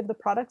quality of the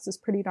products is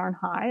pretty darn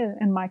high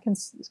in my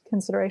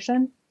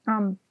consideration.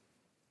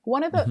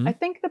 One of the, I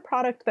think the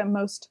product that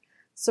most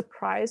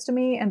surprised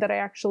me and that I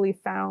actually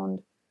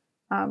found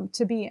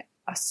to be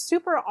a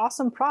super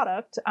awesome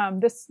product,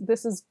 this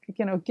is,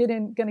 going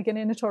to get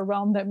into a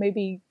realm that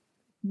may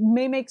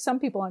make some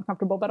people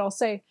uncomfortable, but I'll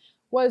say,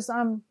 was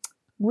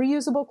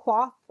reusable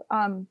cloth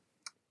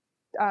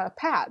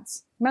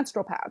pads,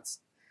 menstrual pads.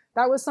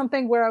 That was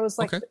something where I was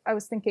like, I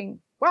was thinking,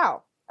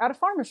 wow, at a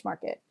farmer's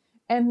market.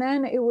 And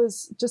then it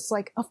was just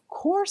like, of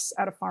course,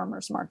 at a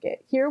farmer's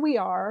market, here we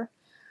are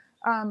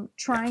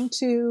trying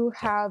to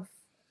have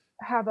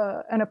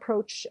an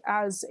approach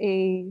as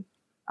a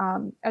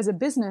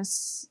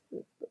business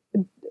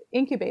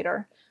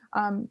incubator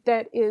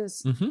that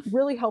is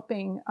really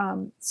helping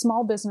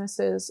small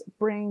businesses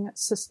bring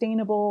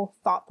sustainable,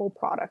 thoughtful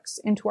products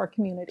into our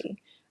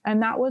community. And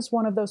that was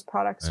one of those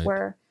products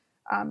where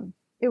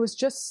it was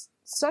just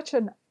such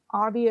an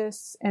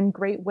obvious and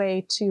great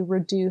way to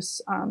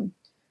reduce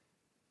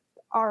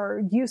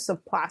our use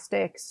of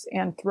plastics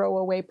and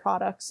throwaway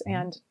products.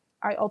 And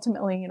I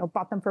ultimately,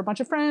 bought them for a bunch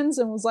of friends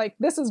and was like,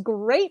 this is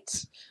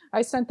great.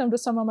 I sent them to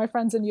some of my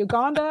friends in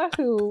Uganda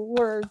who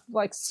were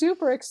like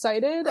super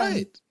excited.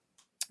 Right.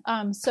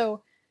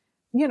 So,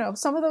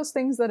 some of those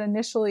things that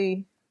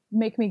initially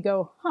make me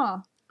go,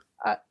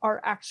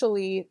 are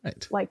actually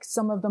like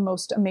some of the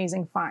most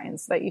amazing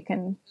finds that you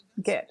can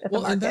get at the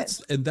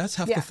market. And that's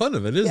half the fun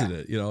of it, isn't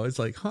it? It's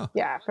like,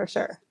 Yeah, for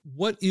sure.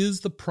 What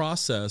is the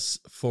process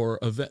for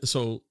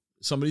so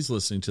somebody's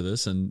listening to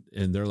this and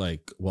they're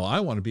like, well, I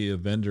want to be a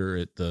vendor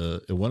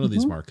at one of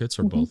these markets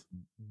or both.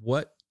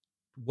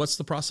 What's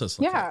the process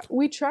like?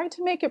 We try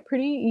to make it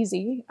pretty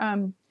easy.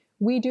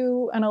 We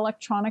do an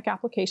electronic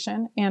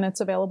application and it's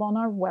available on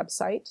our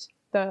website.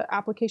 The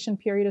application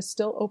period is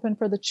still open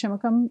for the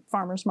Chimacum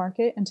Farmers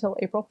Market until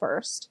April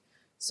 1st.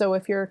 So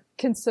if you're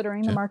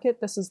considering the market,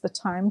 this is the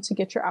time to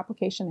get your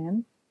application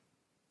in.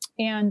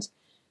 And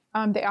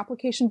the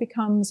application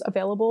becomes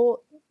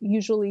available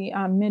usually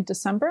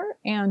mid-December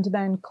and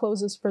then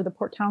closes for the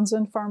Port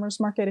Townsend Farmers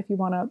Market if you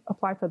want to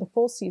apply for the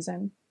full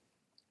season,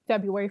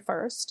 February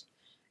 1st.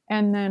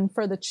 And then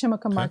for the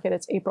Chimacum Market,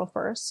 it's April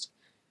 1st.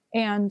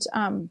 And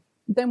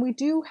then we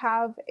do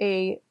have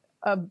a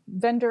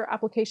vendor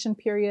application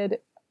period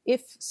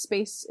if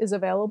space is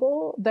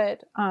available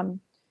that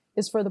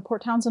is for the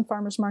Port Townsend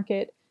Farmers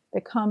Market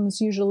that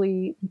comes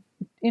usually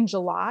in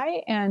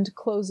July and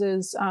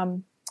closes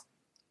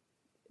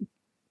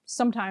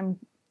sometime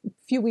a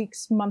few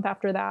weeks, month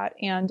after that.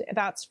 And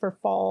that's for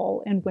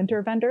fall and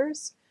winter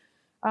vendors.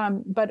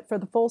 But for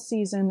the full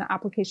season, the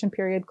application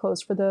period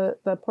closed for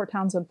the Port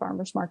Townsend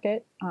Farmers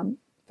Market,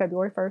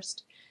 February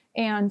 1st.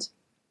 And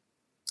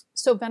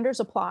so vendors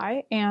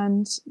apply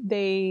and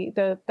the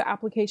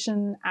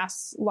application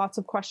asks lots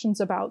of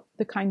questions about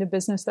the kind of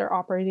business they're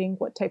operating,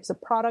 what types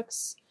of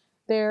products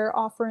they're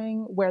offering,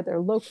 where they're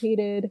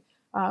located,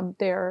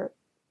 their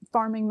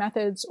farming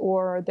methods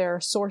or their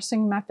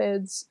sourcing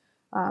methods,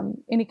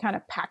 any kind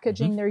of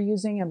packaging they're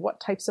using and what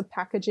types of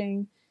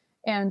packaging.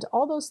 And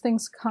all those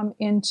things come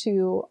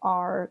into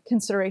our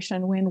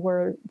consideration when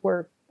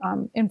we're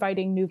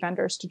inviting new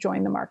vendors to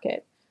join the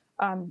market.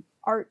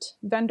 Art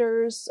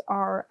vendors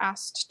are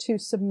asked to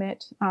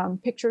submit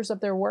pictures of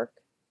their work.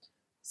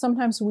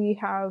 Sometimes we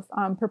have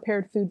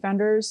prepared food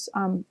vendors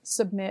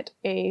submit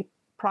a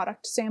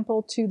product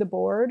sample to the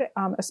board,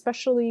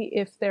 especially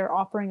if they're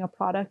offering a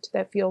product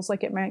that feels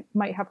like it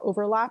might have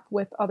overlap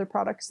with other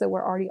products that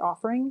we're already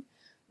offering.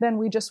 Then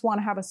we just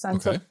want to have a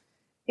sense of,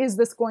 is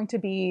this going to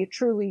be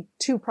truly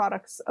two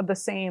products of the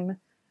same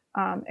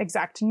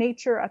exact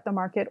nature at the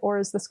market, or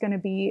is this going to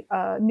be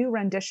a new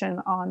rendition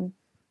on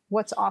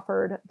what's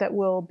offered that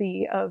will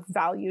be of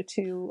value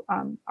to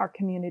our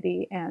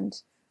community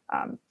and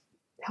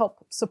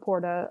help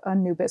support a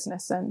new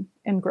business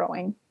and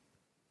growing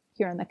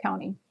here in the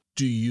county.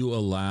 Do you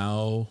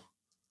allow,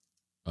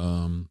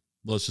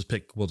 we'll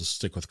just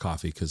stick with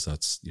coffee because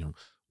that's, do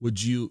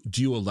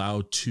you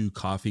allow two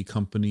coffee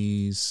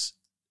companies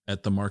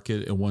at the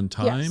market at one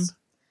time? Yes.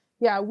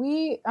 Yeah,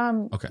 we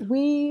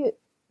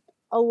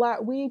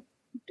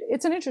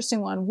it's an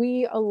interesting one.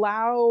 We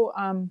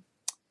allow,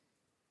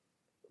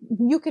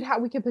 we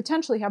could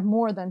potentially have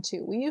more than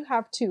two. We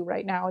have two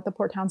right now at the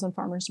Port Townsend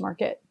Farmers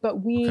Market,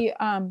 but we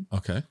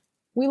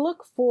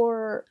look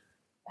for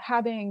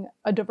having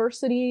a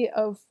diversity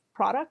of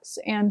products.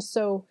 And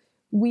so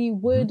we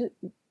would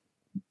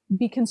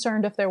be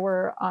concerned if there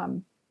were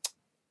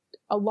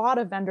a lot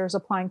of vendors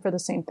applying for the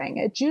same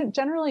thing.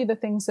 Generally, the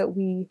things that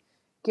we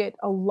get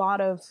a lot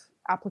of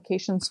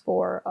applications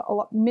for,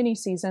 many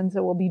seasons,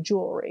 it will be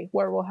jewelry,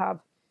 where we'll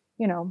have,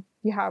 you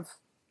have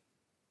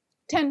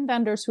 10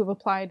 vendors who have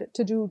applied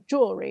to do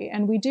jewelry.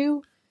 And we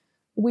do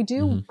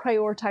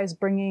prioritize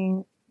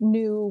bringing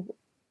new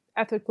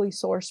ethically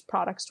sourced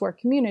products to our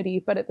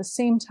community. But at the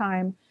same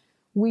time,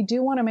 we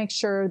do want to make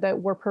sure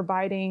that we're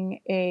providing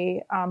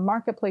a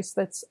marketplace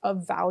that's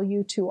of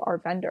value to our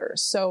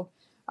vendors. So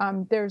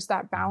there's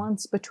that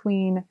balance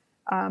between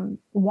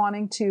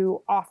wanting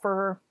to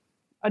offer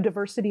a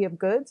diversity of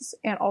goods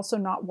and also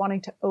not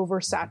wanting to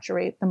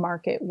oversaturate the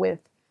market with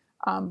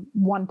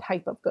one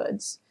type of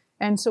goods.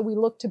 And so we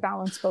look to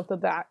balance both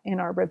of that in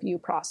our review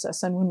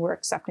process and when we're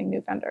accepting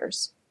new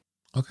vendors.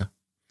 Okay.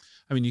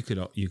 I mean, you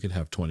could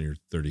have 20 or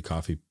 30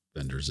 coffee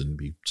vendors and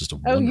be just a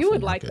you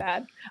would market. like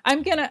that.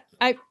 I'm going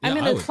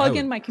to plug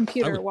in my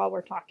computer while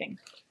we're talking.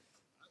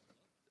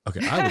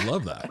 Okay. I would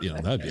love that.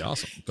 That'd be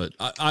awesome. But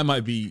I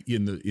might be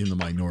in the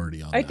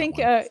minority on that. I think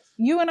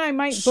you and I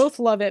might both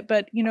love it,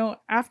 but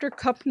after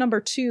cup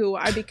number 2,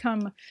 I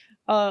become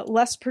a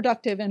less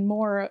productive and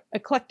more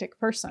eclectic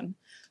person.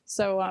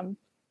 So,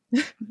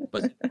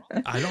 but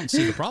I don't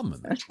see the problem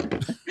in that.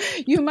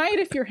 You might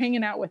if you're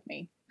hanging out with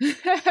me.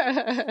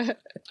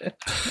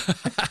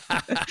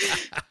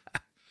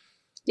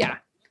 Yeah.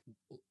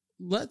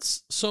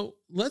 Let's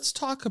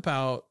talk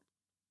about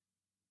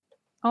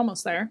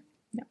almost there.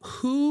 Yeah.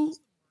 Who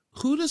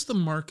does the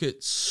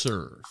market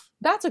serve?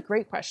 That's a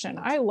great question.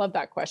 I love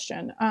that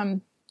question.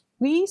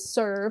 we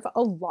serve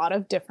a lot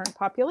of different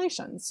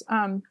populations.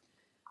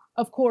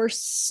 Of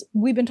course,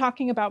 we've been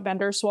talking about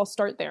vendors, so I'll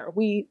start there.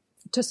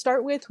 To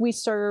start with, we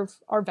serve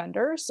our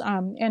vendors,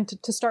 and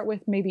to start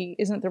with maybe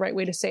isn't the right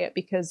way to say it,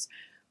 because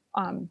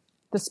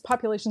this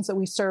populations that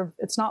we serve,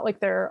 it's not like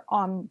they're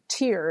on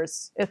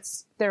tiers.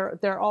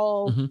 They're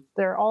all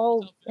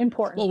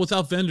important. Well,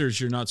 without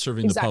vendors, you're not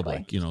serving Exactly. the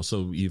public, you know.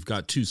 So you've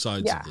got two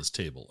sides Yeah. of this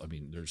table. I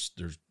mean, there's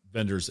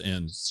vendors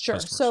and Sure.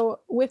 customers. So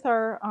with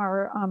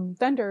our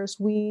vendors,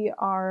 we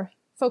are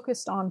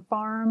focused on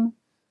farm,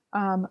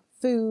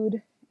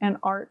 food, and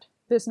art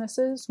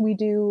businesses. We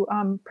do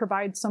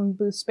provide some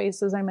booth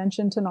space, as I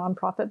mentioned, to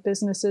nonprofit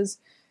businesses,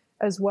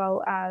 as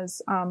well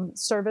as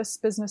service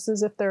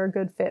businesses if they're a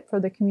good fit for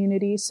the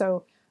community.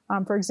 So,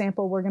 for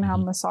example, we're going to have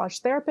a massage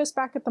therapist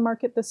back at the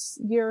market this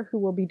year who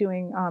will be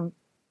doing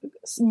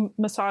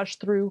massage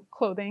through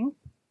clothing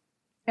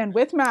and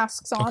with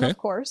masks on, of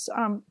course.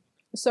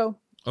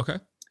 Okay.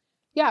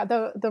 Yeah,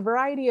 the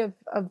variety of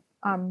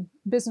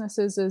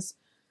businesses is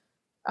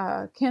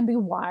can be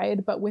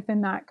wide, but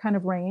within that kind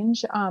of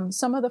range.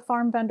 Some of the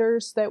farm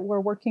vendors that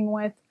we're working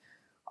with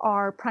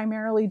are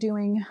primarily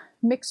doing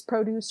mixed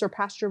produce or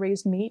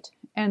pasture-raised meat,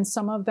 and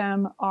some of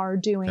them are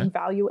doing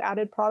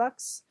value-added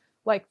products,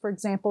 like, for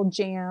example,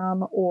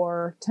 jam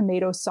or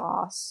tomato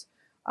sauce.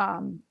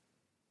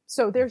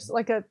 So there's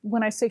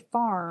when I say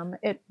farm,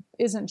 it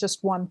isn't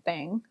just one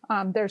thing.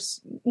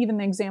 There's even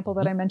the example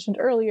that I mentioned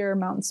earlier,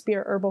 Mountain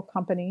Spear Herbal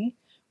Company,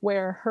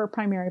 where her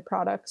primary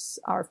products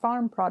are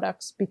farm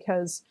products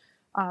because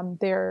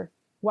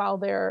while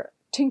they're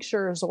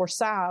tinctures or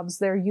salves,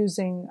 they're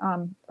using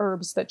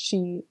herbs that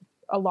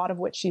a lot of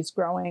which she's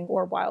growing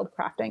or wild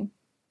crafting.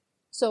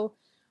 So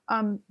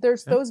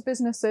there's those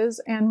businesses,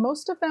 and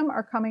most of them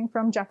are coming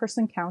from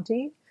Jefferson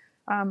County.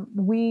 Our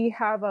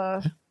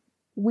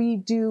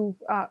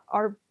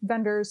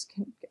vendors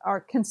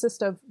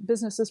consist of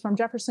businesses from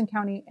Jefferson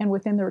County and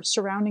within the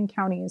surrounding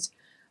counties,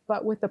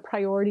 but with the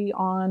priority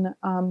on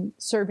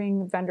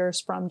serving vendors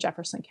from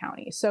Jefferson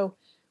County. So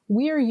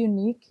we are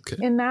unique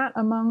in that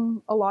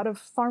among a lot of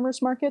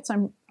farmers markets.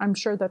 I'm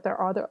sure that there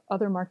are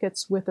other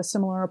markets with a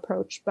similar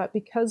approach, but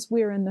because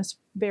we're in this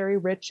very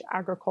rich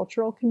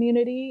agricultural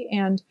community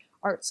and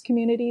arts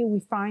community, we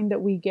find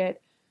that we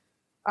get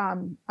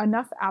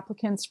enough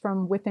applicants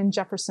from within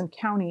Jefferson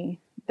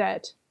County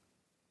that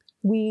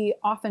we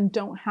often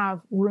don't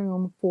have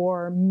room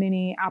for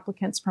many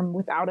applicants from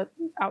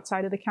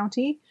outside of the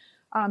county.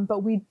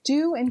 But we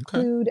do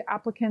include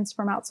applicants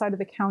from outside of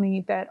the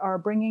county that are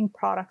bringing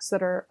products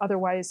that are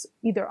otherwise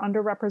either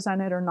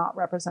underrepresented or not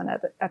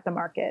represented at the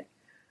market.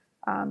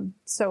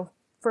 So,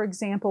 for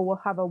example,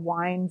 we'll have a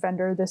wine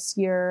vendor this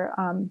year,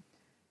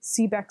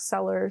 Seebeck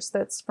Cellars,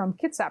 that's from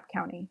Kitsap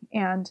County.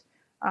 And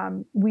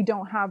we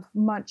don't have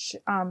much.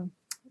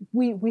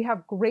 We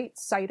have great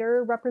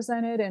cider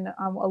represented and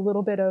a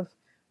little bit of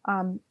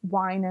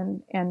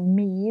wine and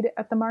mead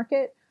at the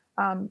market.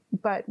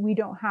 But we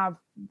don't have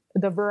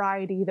the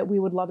variety that we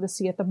would love to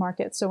see at the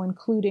market. So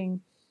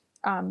including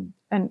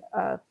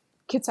a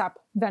Kitsap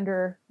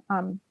vendor,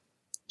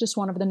 just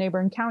one of the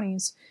neighboring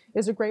counties,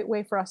 is a great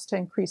way for us to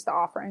increase the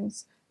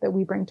offerings that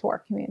we bring to our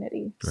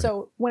community. Right.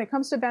 So when it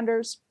comes to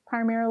vendors,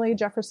 primarily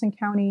Jefferson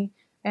County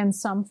and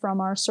some from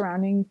our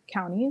surrounding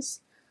counties.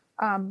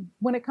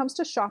 When it comes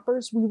to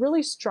shoppers, we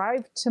really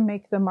strive to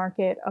make the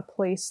market a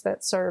place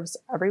that serves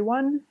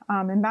everyone.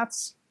 And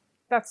that's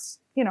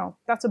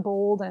a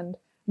bold and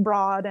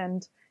broad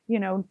and,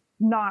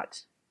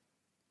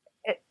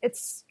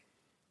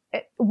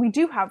 we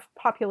do have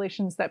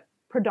populations that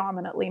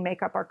predominantly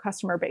make up our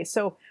customer base.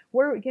 So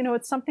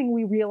it's something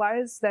we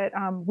realize that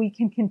we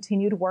can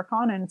continue to work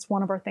on. And it's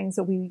one of our things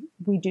that we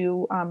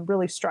do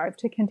really strive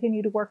to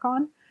continue to work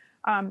on.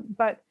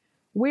 But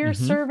we're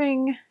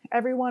serving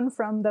everyone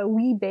from the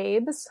wee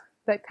babes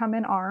that come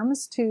in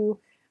arms to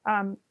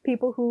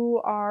people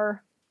who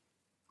are,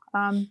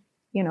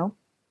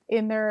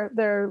 in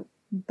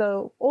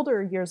the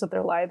older years of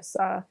their lives,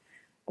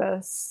 the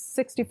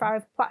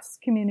 65 plus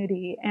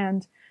community.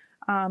 And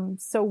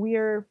so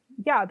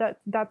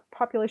that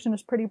population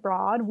is pretty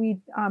broad. We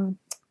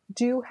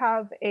do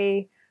have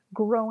a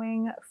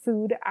growing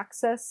food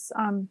access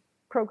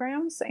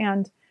programs.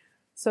 And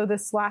so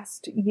this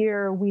last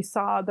year, we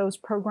saw those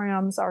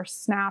programs, our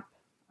SNAP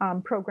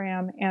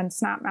program and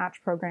SNAP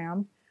Match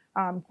program,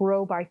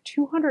 grow by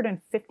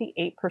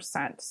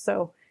 258%.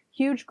 So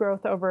huge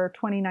growth over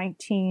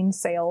 2019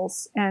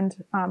 sales.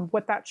 And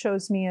what that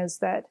shows me is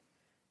that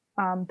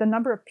the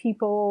number of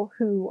people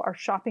who are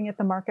shopping at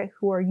the market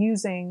who are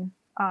using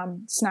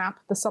SNAP,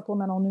 the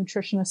Supplemental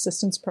Nutrition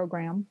Assistance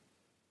Program,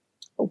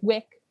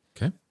 WIC,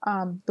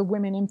 the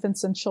Women,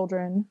 Infants, and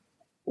Children,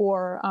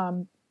 or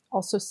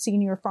also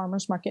Senior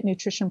Farmers Market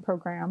Nutrition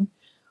Program,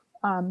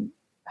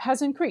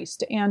 has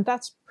increased. And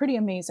that's pretty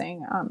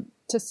amazing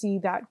to see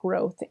that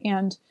growth.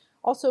 And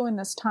also in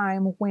this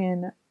time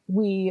when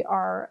we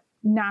are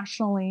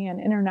nationally and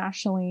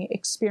internationally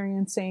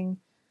experiencing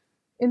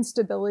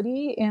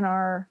instability in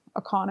our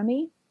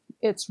economy,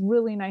 it's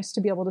really nice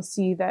to be able to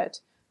see that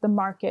the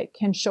market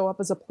can show up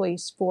as a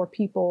place for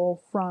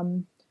people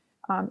from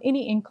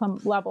any income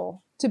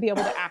level to be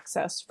able to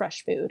access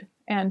fresh food.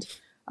 And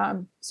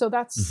so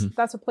that's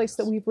a place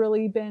that we've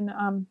really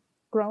been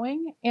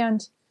growing.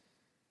 And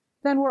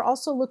then we're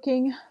also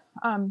looking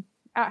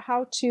at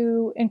how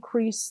to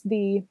increase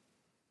the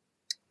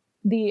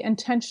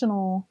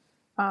intentional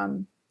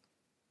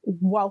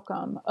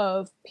welcome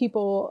of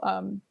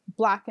people,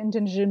 Black,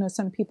 Indigenous,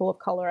 and people of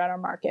color at our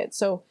market.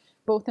 So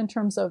both in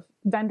terms of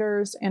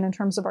vendors and in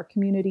terms of our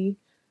community,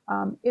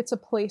 it's a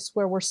place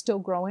where we're still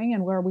growing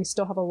and where we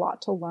still have a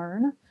lot to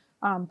learn.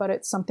 But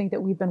it's something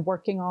that we've been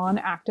working on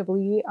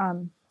actively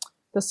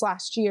this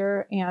last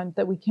year and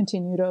that we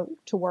continue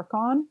to work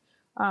on.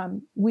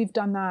 We've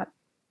done that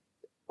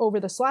over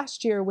this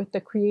last year with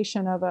the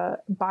creation of a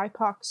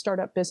BIPOC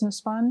Startup Business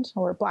Fund,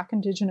 or Black,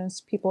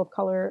 Indigenous, People of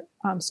Color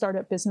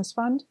Startup Business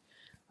Fund.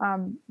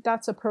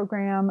 That's a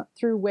program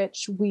through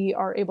which we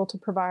are able to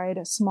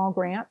provide small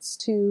grants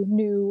to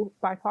new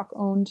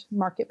BIPOC-owned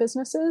market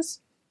businesses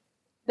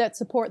that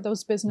support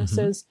those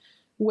businesses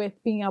with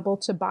being able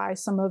to buy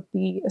some of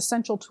the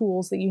essential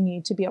tools that you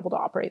need to be able to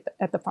operate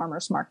at the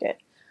farmers market.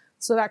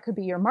 So that could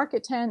be your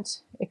market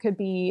tent, it could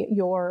be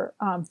your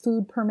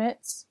food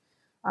permits,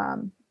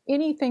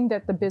 anything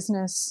that the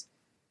business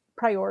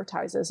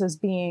prioritizes as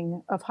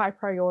being of high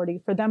priority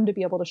for them to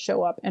be able to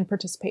show up and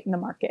participate in the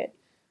market.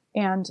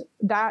 And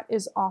that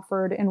is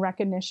offered in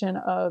recognition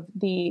of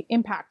the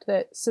impact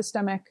that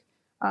systemic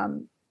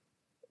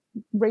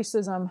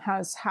racism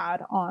has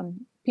had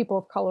on people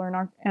of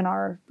color in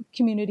our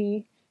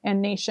community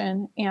and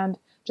nation, and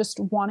just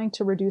wanting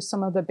to reduce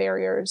some of the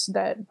barriers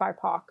that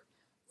BIPOC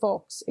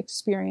folks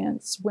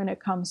experience when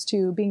it comes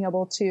to being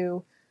able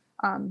to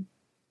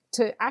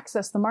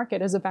access the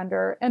market as a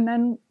vendor. And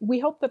then we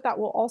hope that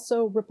will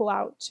also ripple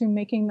out to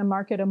making the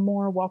market a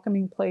more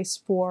welcoming place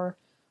for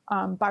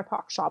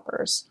BIPOC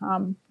shoppers.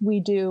 We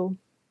do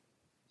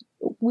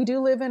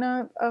live in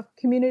a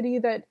community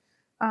that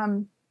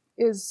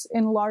is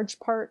in large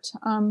part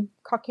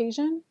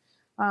Caucasian,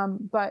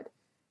 but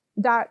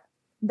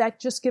that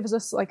just gives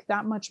us like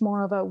that much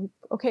more of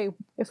okay,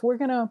 if we're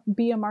going to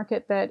be a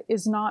market that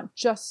is not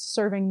just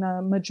serving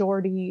the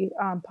majority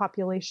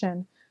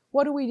population,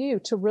 what do we do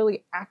to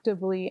really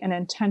actively and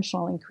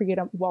intentionally create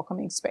a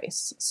welcoming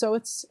space? So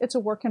it's a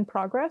work in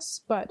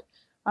progress, but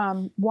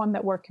one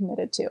that we're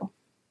committed to.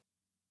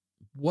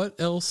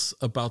 What else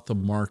about the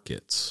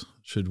markets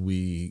should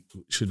we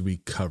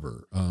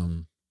cover?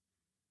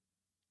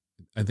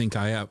 I think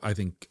I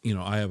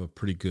have a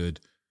pretty good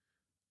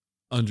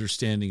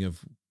understanding of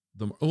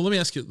let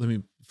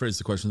me phrase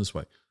the question this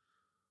way.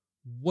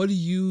 What do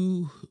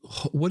you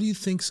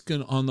think's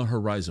on the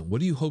horizon? What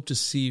do you hope to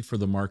see for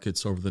the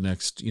markets over the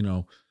next, 2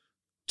 to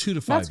 5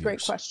 years? That's a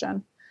great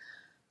question.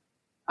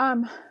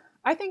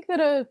 I think that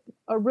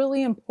a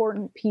really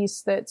important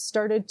piece that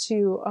started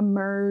to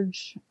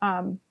emerge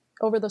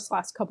over this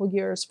last couple of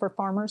years for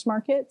farmers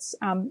markets,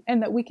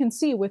 and that we can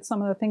see with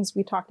some of the things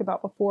we talked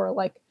about before,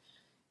 like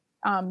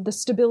the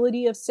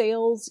stability of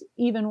sales,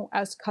 even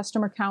as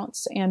customer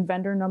counts and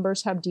vendor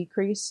numbers have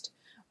decreased,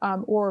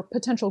 or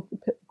potential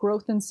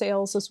growth in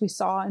sales, as we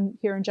saw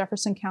here in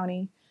Jefferson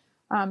County,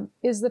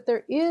 is that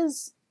there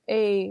is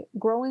a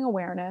growing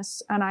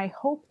awareness, and I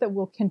hope that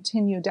we'll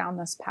continue down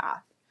this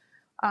path,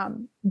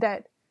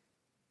 that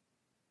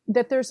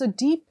there's a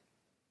deep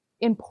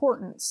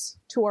importance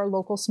to our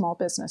local small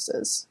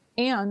businesses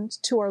and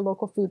to our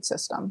local food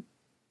system.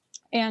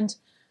 And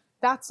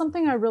that's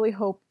something I really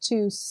hope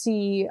to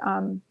see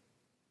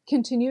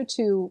continue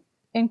to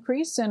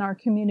increase in our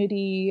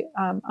community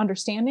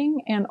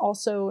understanding, and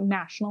also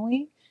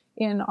nationally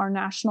in our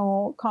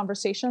national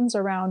conversations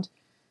around,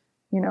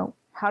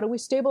 how do we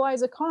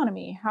stabilize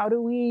economy? How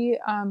do we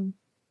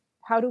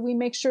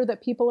make sure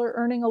that people are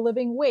earning a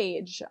living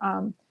wage?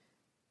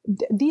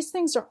 These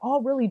things are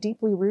all really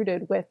deeply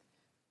rooted with,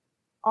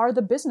 are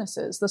the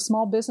businesses, the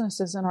small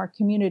businesses in our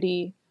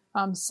community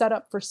set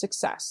up for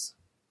success?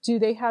 Do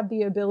they have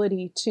the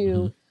ability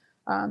to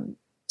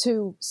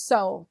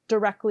sell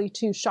directly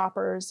to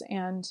shoppers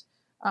and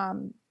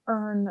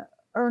earn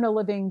a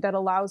living that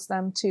allows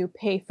them to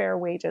pay fair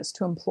wages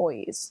to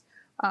employees?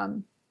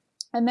 And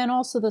then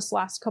also this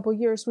last couple of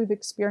years, we've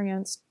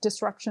experienced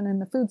disruption in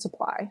the food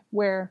supply,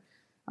 where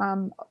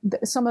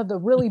some of the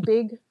really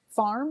big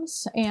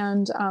farms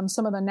and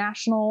some of the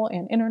national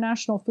and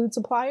international food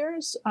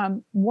suppliers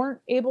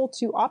weren't able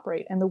to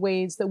operate in the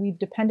ways that we've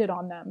depended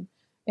on them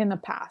in the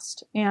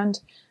past. And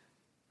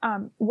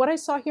what I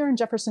saw here in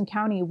Jefferson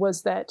County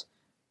was that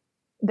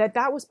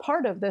was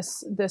part of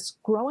this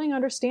growing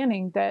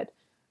understanding that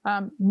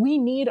we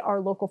need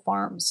our local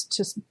farms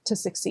to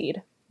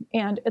succeed.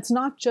 And it's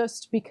not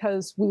just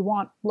because we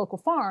want local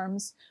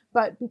farms,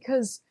 but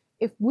because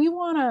if we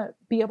want to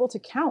be able to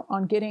count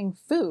on getting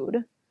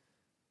food,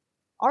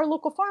 our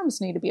local farms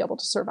need to be able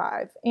to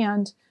survive.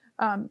 And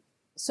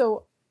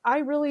so I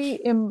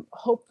really am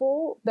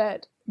hopeful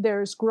that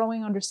there's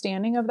growing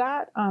understanding of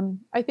that.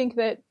 I think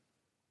that,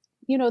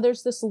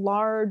 there's this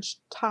large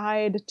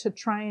tide to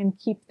try and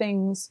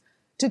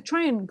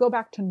go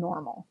back to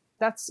normal.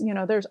 that's,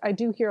 I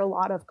do hear a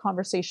lot of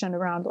conversation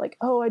around like,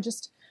 oh,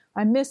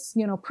 I miss,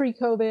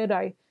 pre-COVID.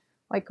 I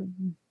like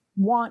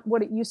want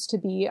what it used to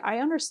be. I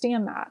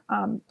understand that.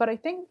 But I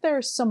think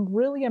there's some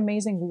really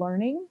amazing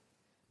learning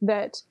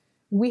that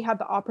we had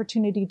the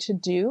opportunity to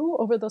do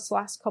over this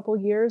last couple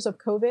of years of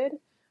COVID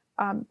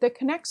that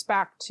connects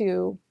back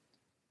to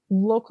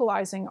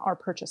localizing our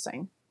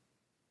purchasing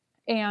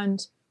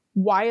and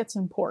why it's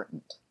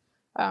important.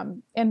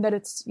 And that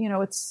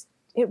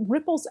it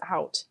ripples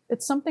out.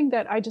 It's something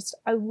that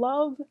I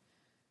love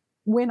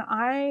when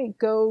I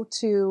go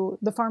to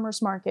the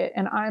farmer's market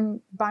and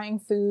I'm buying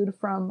food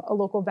from a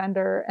local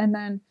vendor. And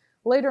then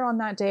later on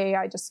that day,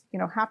 I just,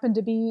 happen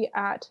to be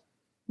at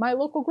my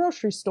local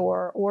grocery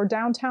store or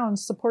downtown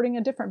supporting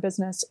a different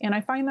business. And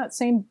I find that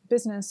same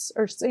business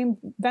or same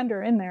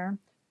vendor in there,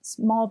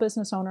 small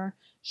business owner,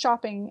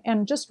 shopping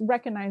and just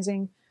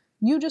recognizing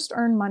you just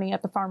earned money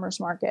at the farmer's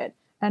market.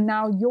 And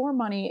now your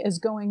money is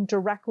going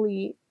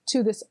directly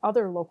to this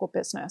other local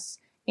business.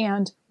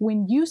 And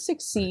when you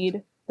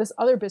succeed, this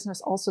other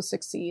business also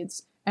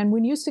succeeds. And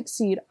when you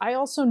succeed, I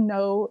also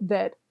know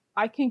that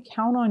I can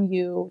count on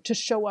you to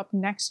show up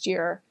next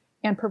year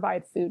and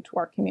provide food to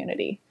our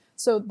community.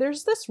 So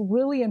there's this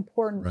really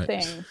important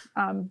thing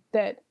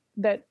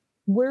that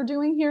we're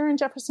doing here in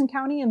Jefferson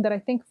County and that I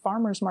think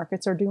farmers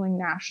markets are doing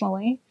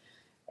nationally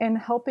and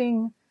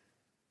helping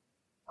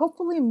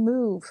hopefully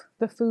move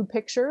the food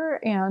picture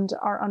and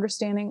our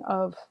understanding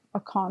of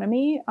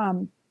economy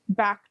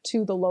back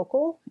to the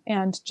local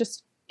and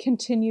just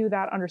continue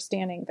that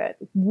understanding that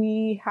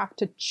we have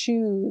to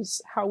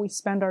choose how we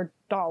spend our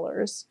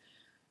dollars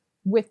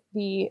with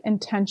the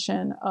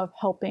intention of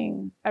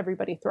helping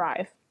everybody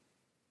thrive.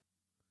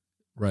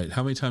 Right.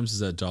 How many times does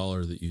that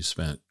dollar that you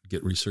spent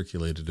get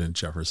recirculated in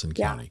Jefferson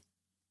County?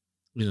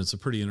 It's a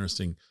pretty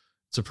interesting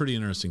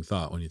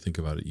thought when you think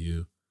about it.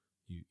 You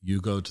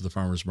go to the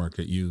farmer's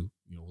market,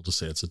 we'll just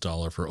say it's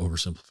 $1 for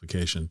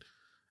oversimplification,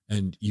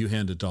 and you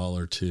hand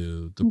 $1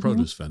 to the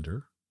produce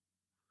vendor.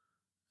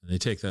 And they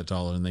take that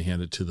dollar and they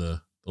hand it to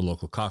the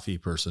local coffee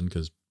person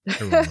because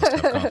everyone must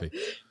have coffee.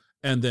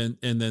 And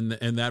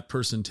that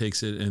person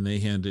takes it and they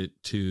hand it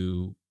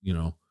to,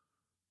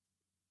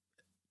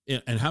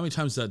 and how many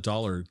times does that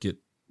dollar get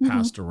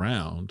passed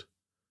around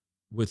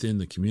within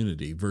the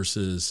community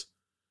versus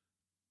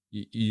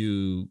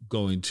you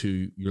going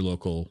to your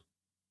local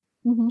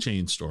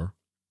chain store,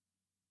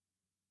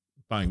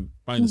 buying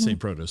the same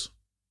produce.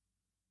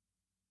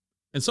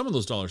 And some of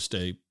those dollars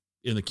stay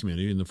in the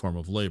community in the form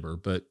of labor,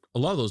 but a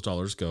lot of those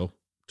dollars go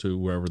to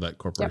wherever that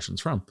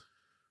corporation's from.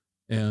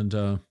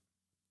 And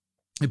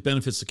it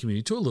benefits the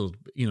community to a little,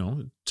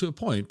 to a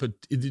point, but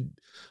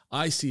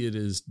I see it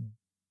as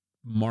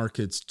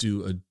markets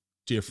do a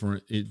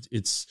different,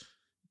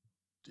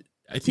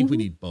 I think we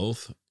need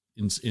both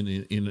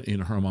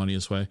in a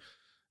harmonious way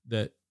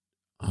that,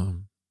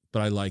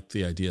 but I like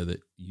the idea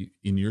that you,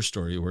 in your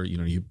story where,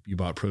 you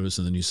bought produce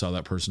and then you saw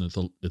that person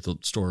at the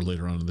store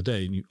later on in the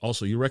day. And you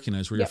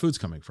recognize where your food's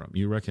coming from.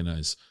 You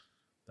recognize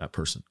that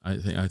person.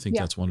 I think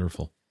that's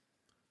wonderful.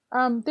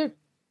 Well,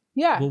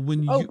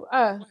 when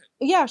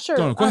sure.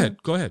 Go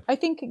ahead. Go ahead. I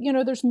think,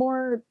 there's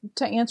more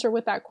to answer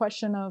with that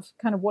question of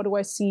kind of what do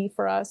I see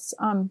for us?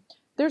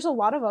 There's a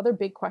lot of other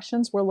big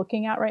questions we're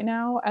looking at right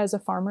now as a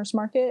farmer's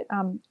market.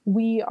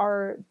 We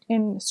are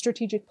in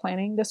strategic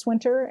planning this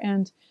winter,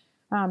 and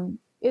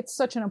it's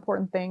such an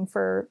important thing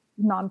for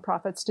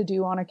nonprofits to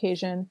do on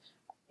occasion.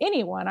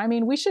 Anyone. I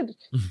mean,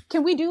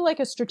 can we do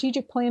like a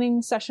strategic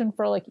planning session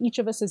for like each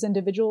of us as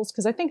individuals?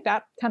 Because I think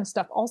that kind of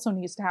stuff also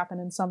needs to happen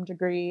in some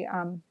degree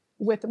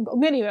with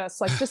many of us,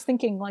 like just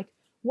thinking like,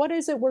 what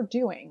is it we're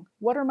doing?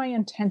 What are my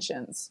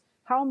intentions?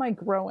 How am I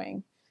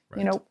growing?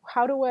 Right.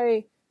 How do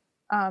I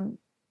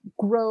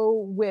grow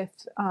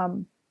with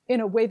in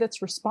a way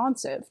that's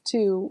responsive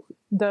to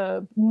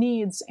the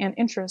needs and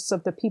interests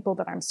of the people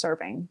that I'm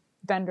serving,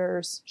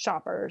 vendors,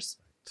 shoppers.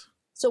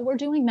 So we're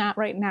doing that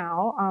right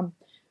now.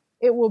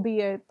 It will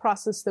be a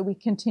process that we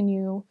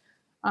continue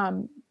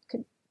over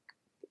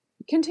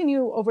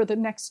the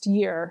next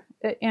year.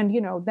 And,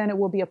 then it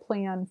will be a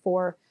plan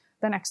for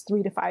the next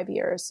 3 to 5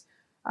 years.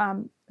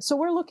 So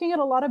we're looking at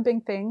a lot of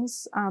big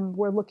things.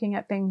 We're looking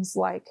at things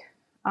like,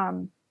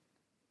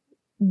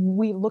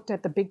 we looked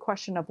at the big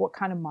question of what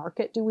kind of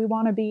market do we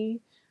want to be,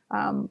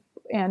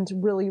 and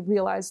really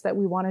realized that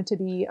we wanted to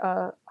be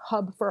a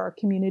hub for our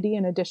community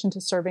in addition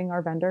to serving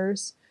our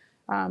vendors.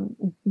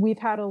 We've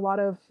had a lot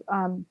of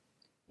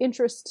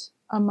interest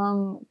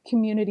among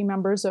community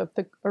members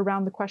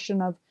around the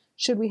question of,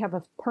 should we have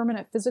a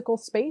permanent physical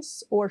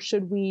space or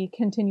should we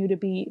continue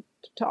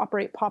to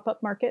operate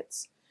pop-up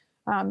markets?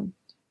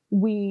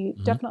 We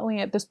definitely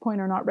at this point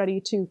are not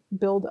ready to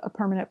build a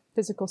permanent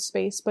physical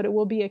space, but it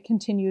will be a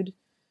continued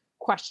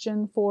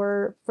question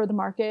for the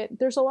market.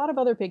 There's a lot of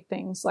other big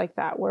things like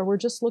that where we're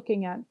just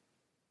looking at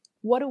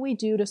what do we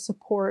do to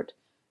support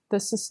the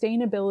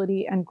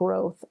sustainability and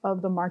growth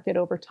of the market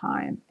over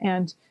time,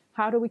 and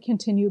how do we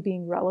continue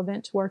being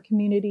relevant to our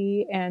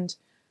community? And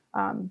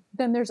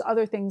then there's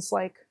other things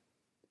like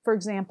for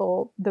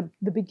example, the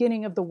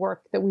beginning of the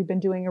work that we've been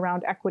doing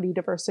around equity,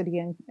 diversity,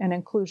 and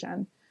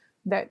inclusion,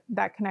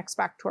 that connects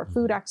back to our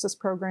food access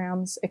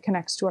programs. It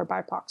connects to our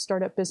BIPOC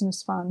Startup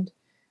Business Fund.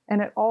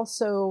 And it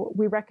also,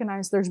 we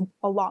recognize there's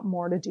a lot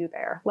more to do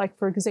there. Like,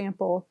 for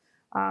example,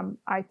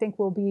 I think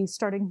we'll be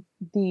starting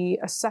the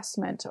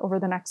assessment over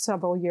the next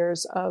several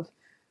years of,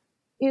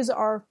 is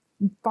our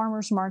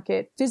farmers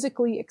market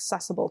physically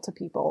accessible to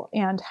people?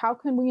 And how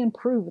can we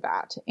improve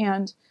that?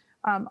 And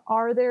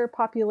are there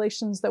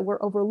populations that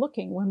we're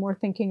overlooking when we're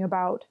thinking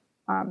about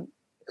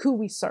who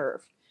we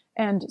serve?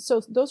 And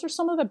so those are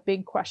some of the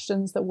big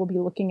questions that we'll be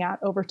looking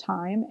at over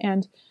time.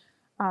 And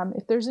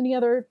if there's any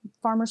other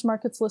farmers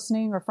markets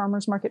listening or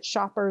farmers market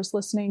shoppers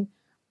listening,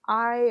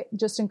 I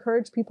just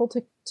encourage people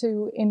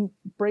to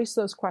embrace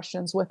those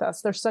questions with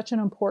us. They're such an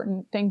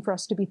important thing for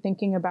us to be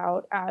thinking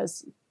about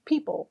as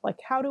people. Like,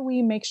 how do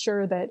we make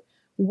sure that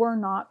we're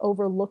not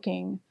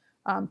overlooking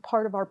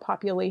part of our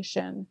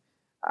population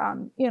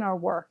in our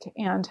work?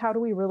 And how do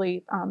we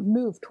really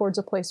move towards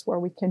a place where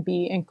we can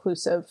be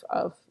inclusive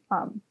of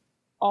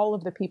all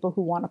of the people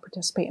who want to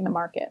participate in the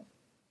market?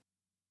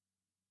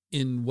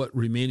 In what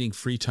remaining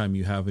free time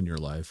you have in your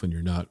life when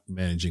you're not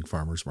managing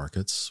farmers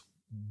markets,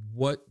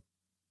 what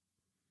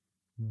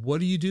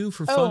do you do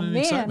for fun and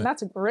excitement?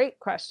 That's a great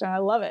question. I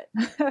love it.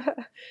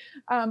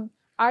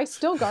 I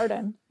still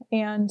garden,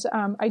 and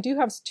I do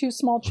have 2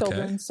 small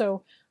children, Okay.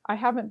 so I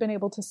haven't been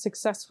able to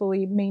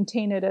successfully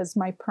maintain it as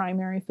my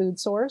primary food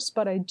source,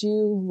 but I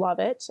do love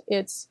it.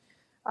 It's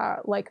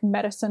like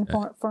medicine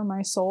for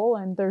my soul,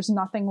 and there's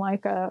nothing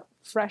like a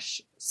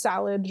fresh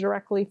salad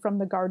directly from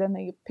the garden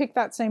that you pick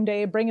that same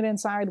day, bring it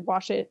inside,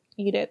 wash it,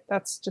 eat it.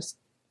 That's just,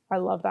 I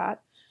love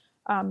that.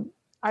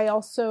 I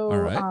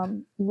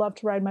also love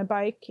to ride my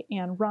bike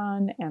and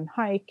run and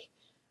hike.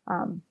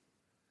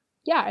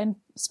 And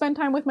spend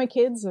time with my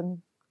kids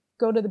and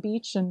go to the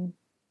beach and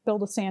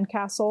build a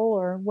sandcastle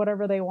or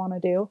whatever they want to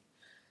do.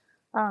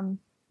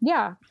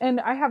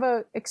 And I have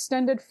a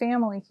extended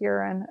family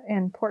here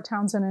in Port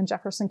Townsend and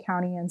Jefferson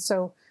County. And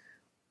so,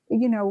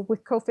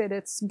 with COVID,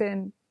 it's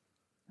been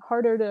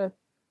harder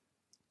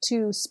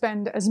to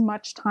spend as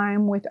much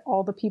time with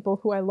all the people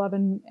who I love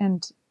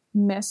and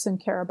miss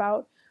and care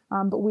about.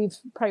 But we've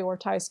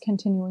prioritized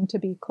continuing to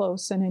be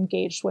close and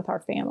engaged with our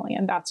family.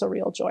 And that's a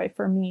real joy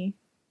for me.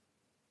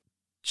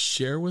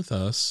 Share with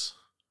us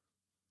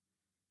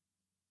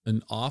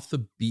an off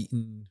the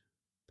beaten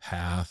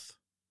path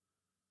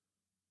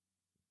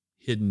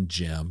hidden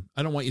gem.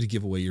 I don't want you to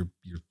give away your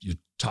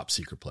top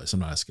secret place. I'm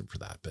not asking for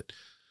that, but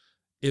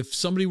if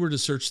somebody were to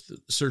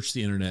search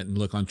the internet and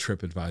look on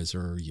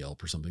TripAdvisor or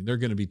Yelp or something, they're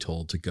going to be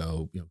told to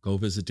go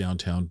visit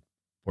downtown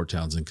Port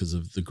Townsend because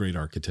of the great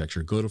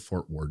architecture, go to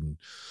Fort Worden.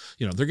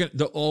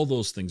 All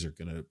those things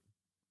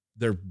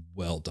they're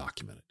well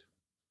documented.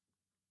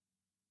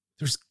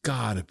 There's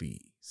gotta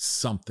be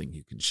something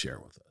you can share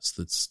with us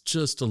that's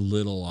just a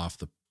little off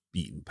the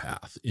beaten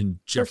path in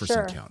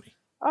Jefferson County.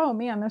 Oh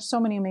man, there's so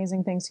many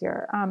amazing things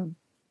here.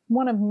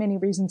 One of many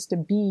reasons to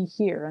be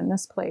here in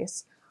this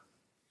place.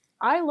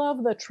 I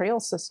love the trail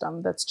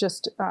system that's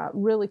just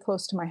really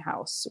close to my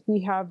house.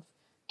 We have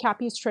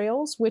Cappy's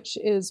Trails, which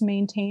is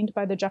maintained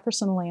by the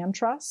Jefferson Land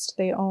Trust.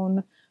 They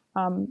own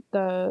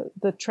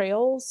the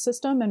trail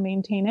system and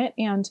maintain it.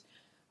 And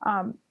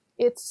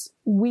it's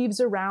weaves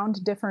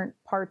around different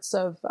parts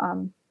of,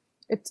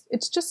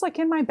 it's just like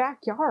in my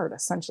backyard,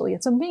 essentially.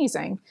 It's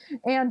amazing.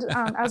 And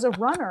as a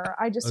runner,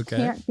 I just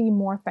can't be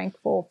more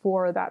thankful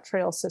for that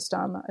trail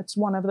system. It's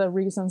one of the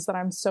reasons that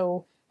I'm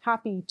so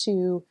happy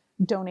to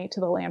donate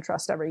to the Land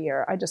Trust every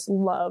year. I just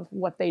love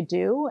what they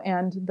do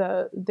and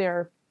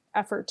their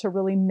effort to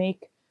really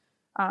make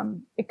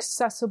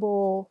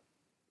accessible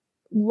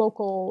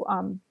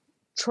local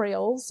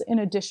trails, in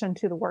addition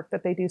to the work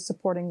that they do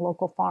supporting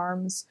local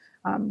farms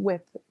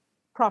with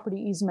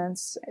property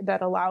easements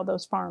that allow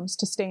those farms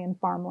to stay in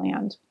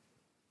farmland.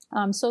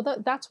 So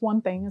that's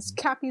one thing is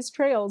Cappy's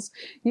Trails.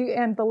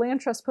 And the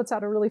Land Trust puts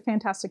out a really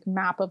fantastic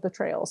map of the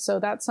trails. So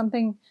that's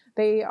something,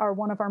 they are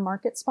one of our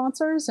market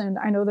sponsors. And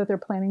I know that they're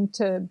planning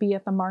to be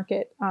at the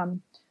market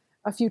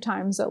a few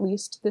times at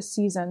least this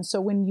season.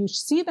 So when you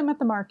see them at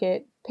the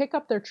market, pick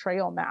up their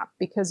trail map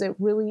because it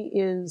really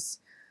is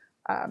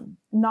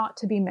not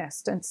to be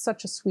missed. And it's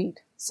such a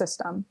sweet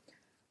system.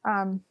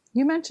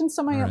 You mentioned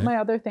some of my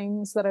other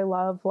things that I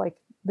love, like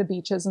the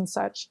beaches and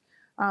such.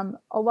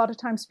 A lot of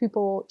times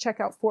people check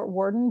out Fort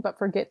Worden, but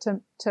forget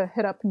to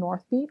hit up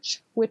North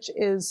Beach, which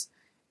is,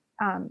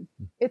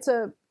 it's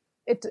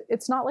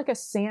not like a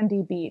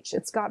sandy beach.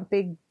 It's got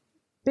big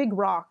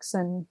rocks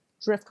and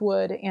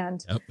driftwood,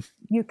 and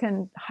you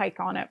can hike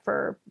on it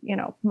for,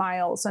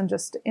 miles and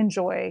just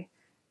enjoy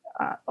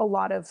a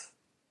lot of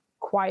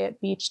quiet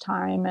beach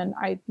time. And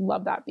I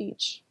love that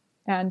beach.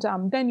 And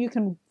then you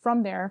can,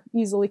 from there,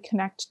 easily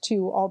connect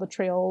to all the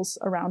trails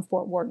around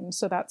Fort Worden.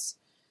 So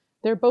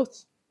they're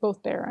both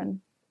there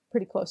and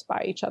pretty close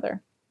by each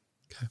other.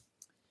 Okay.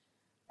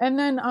 And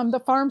then the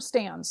farm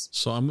stands.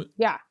 So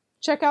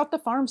check out the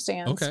farm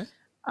stands. Okay.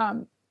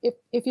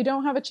 if you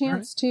don't have a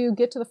chance to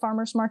get to the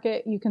farmers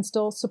market, you can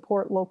still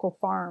support local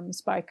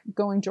farms by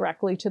going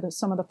directly to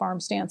some of the farm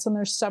stands. And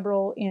there's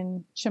several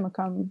in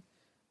Chimacum,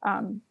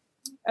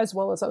 as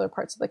well as other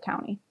parts of the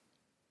county.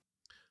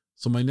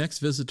 So my next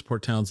visit to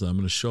Port Townsend, I'm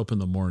going to show up in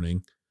the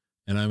morning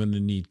and I'm going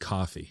to need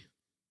coffee.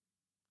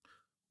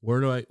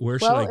 Where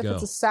should I go? If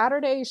it's a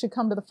Saturday, you should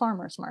come to the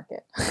farmers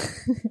market.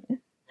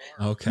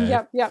 Okay.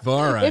 Yep.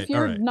 All right. If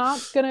you're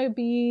not going to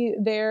be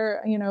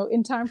there,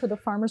 in time for the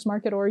farmers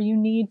market, or you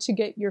need to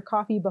get your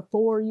coffee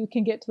before you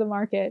can get to the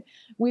market,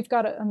 we've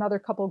got another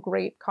couple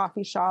great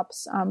coffee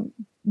shops.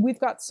 We've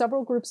got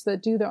several groups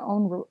that do their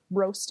own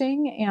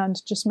roasting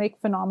and just make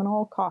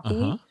phenomenal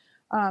coffee.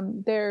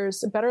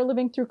 There's Better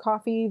Living Through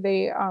Coffee.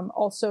 They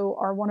also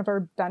are one of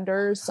our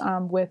vendors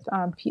with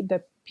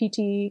the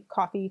PT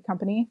Coffee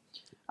Company.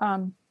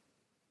 And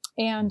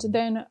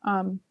then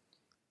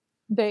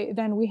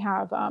we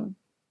have a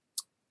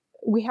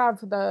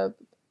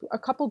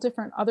couple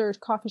different other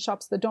coffee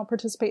shops that don't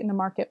participate in the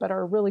market but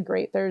are really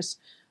great. There's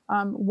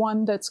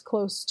one that's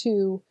close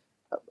to,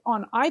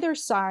 on either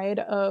side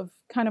of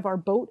kind of our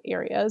boat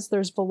areas,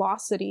 there's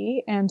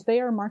Velocity, and they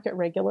are market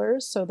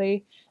regulars. So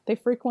they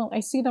frequently,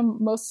 I see them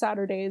most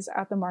Saturdays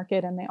at the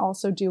market, and they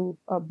also do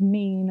a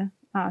mean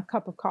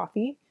cup of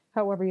coffee,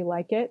 however you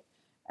like it.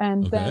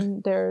 And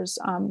then there's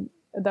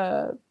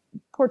the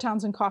Port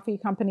Townsend Coffee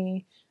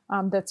Company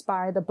that's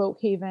by the Boat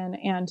Haven,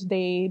 and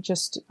they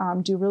just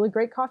do really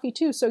great coffee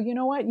too. So you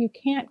know what? You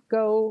can't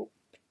go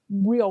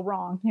real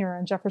wrong here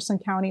in Jefferson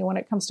County when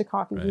it comes to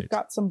coffee. We've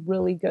got some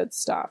really good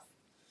stuff.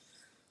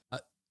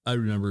 I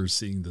remember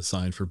seeing the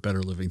sign for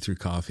Better Living Through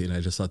Coffee, and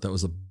I just thought that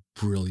was a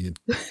brilliant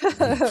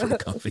name for a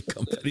coffee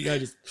company.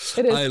 I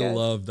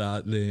love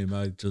that name.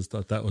 I just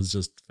thought that was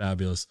just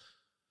fabulous.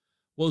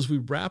 Well, as we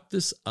wrap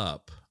this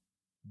up,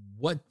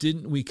 what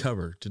didn't we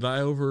cover? Did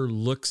I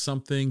overlook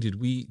something? Did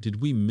we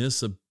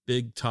miss a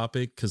big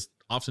topic? Because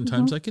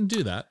oftentimes I can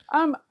do that.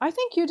 I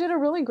think you did a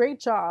really great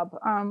job.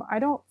 I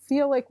don't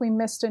feel like we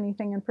missed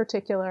anything in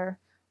particular.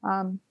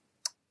 I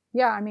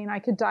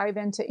could dive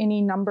into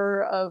any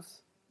number of,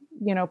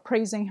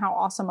 praising how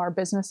awesome our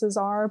businesses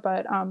are,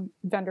 but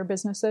vendor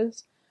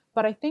businesses.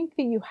 But I think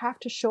that you have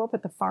to show up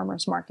at the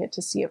farmers market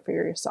to see it for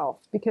yourself,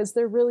 because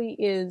there really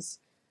is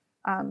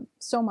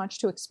so much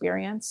to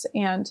experience.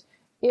 And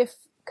if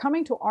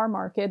coming to our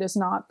market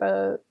isn't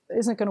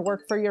going to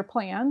work for your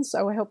plans,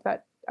 so I hope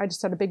that I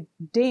just had a big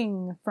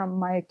ding from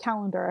my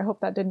calendar. I hope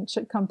that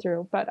should come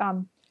through. But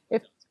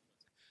it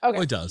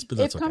does. But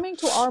that's if coming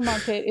to our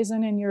market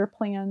isn't in your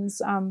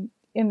plans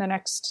in the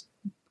next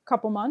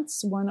couple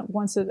months,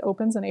 once it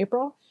opens in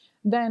April,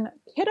 then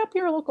hit up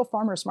your local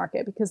farmers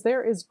market, because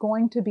there is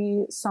going to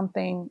be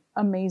something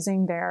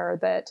amazing there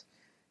that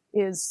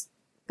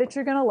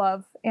you're going to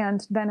love,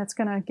 and then it's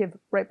going to give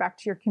right back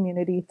to your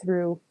community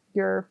through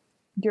your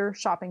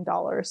shopping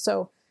dollars.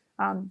 So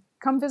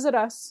come visit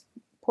us,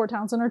 Port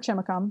Townsend or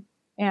Chimacum,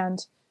 and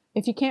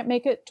if you can't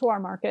make it to our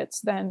markets,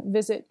 then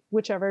visit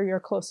whichever your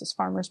closest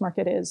farmers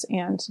market is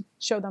and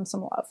show them some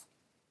love.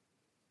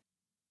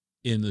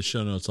 In the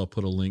show notes, I'll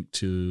put a link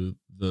to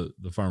the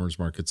farmers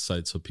market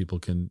site so people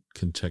can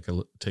take a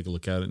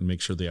look at it and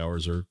make sure the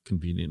hours are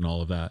convenient and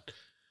all of that.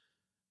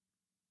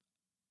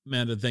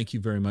 Amanda, thank you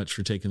very much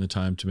for taking the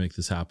time to make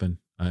this happen.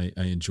 I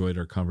enjoyed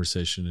our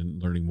conversation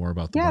and learning more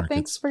about the markets. Yeah,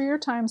 thanks for your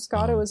time,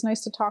 Scott. It was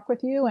nice to talk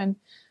with you, and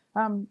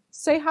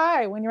say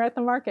hi when you're at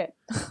the market.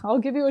 I'll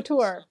give you a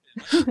tour.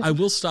 I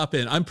will stop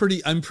in. I'm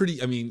pretty, I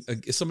mean,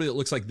 somebody that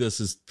looks like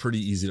this is pretty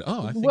easy to,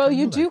 I think well,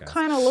 you do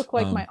kind of look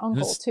like my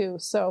uncle too.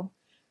 So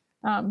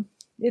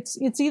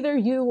it's either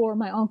you or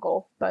my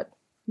uncle, but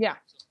yeah.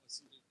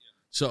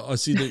 So I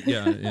see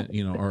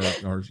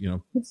that, or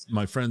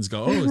my friends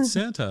go, oh, it's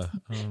Santa.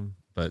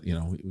 But we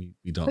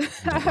don't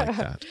like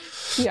that.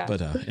 Yeah.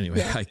 But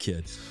anyway, I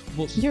kid.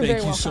 Well, You're thank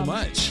very you so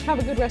welcome. much. Have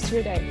a good rest of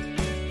your day.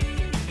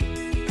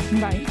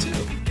 Bye. You too.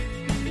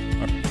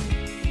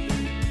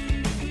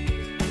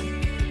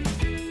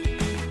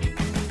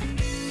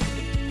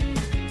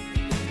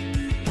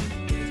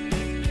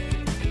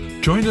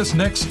 Join us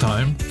next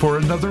time for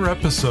another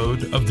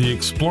episode of the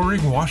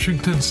Exploring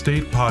Washington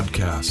State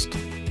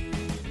podcast.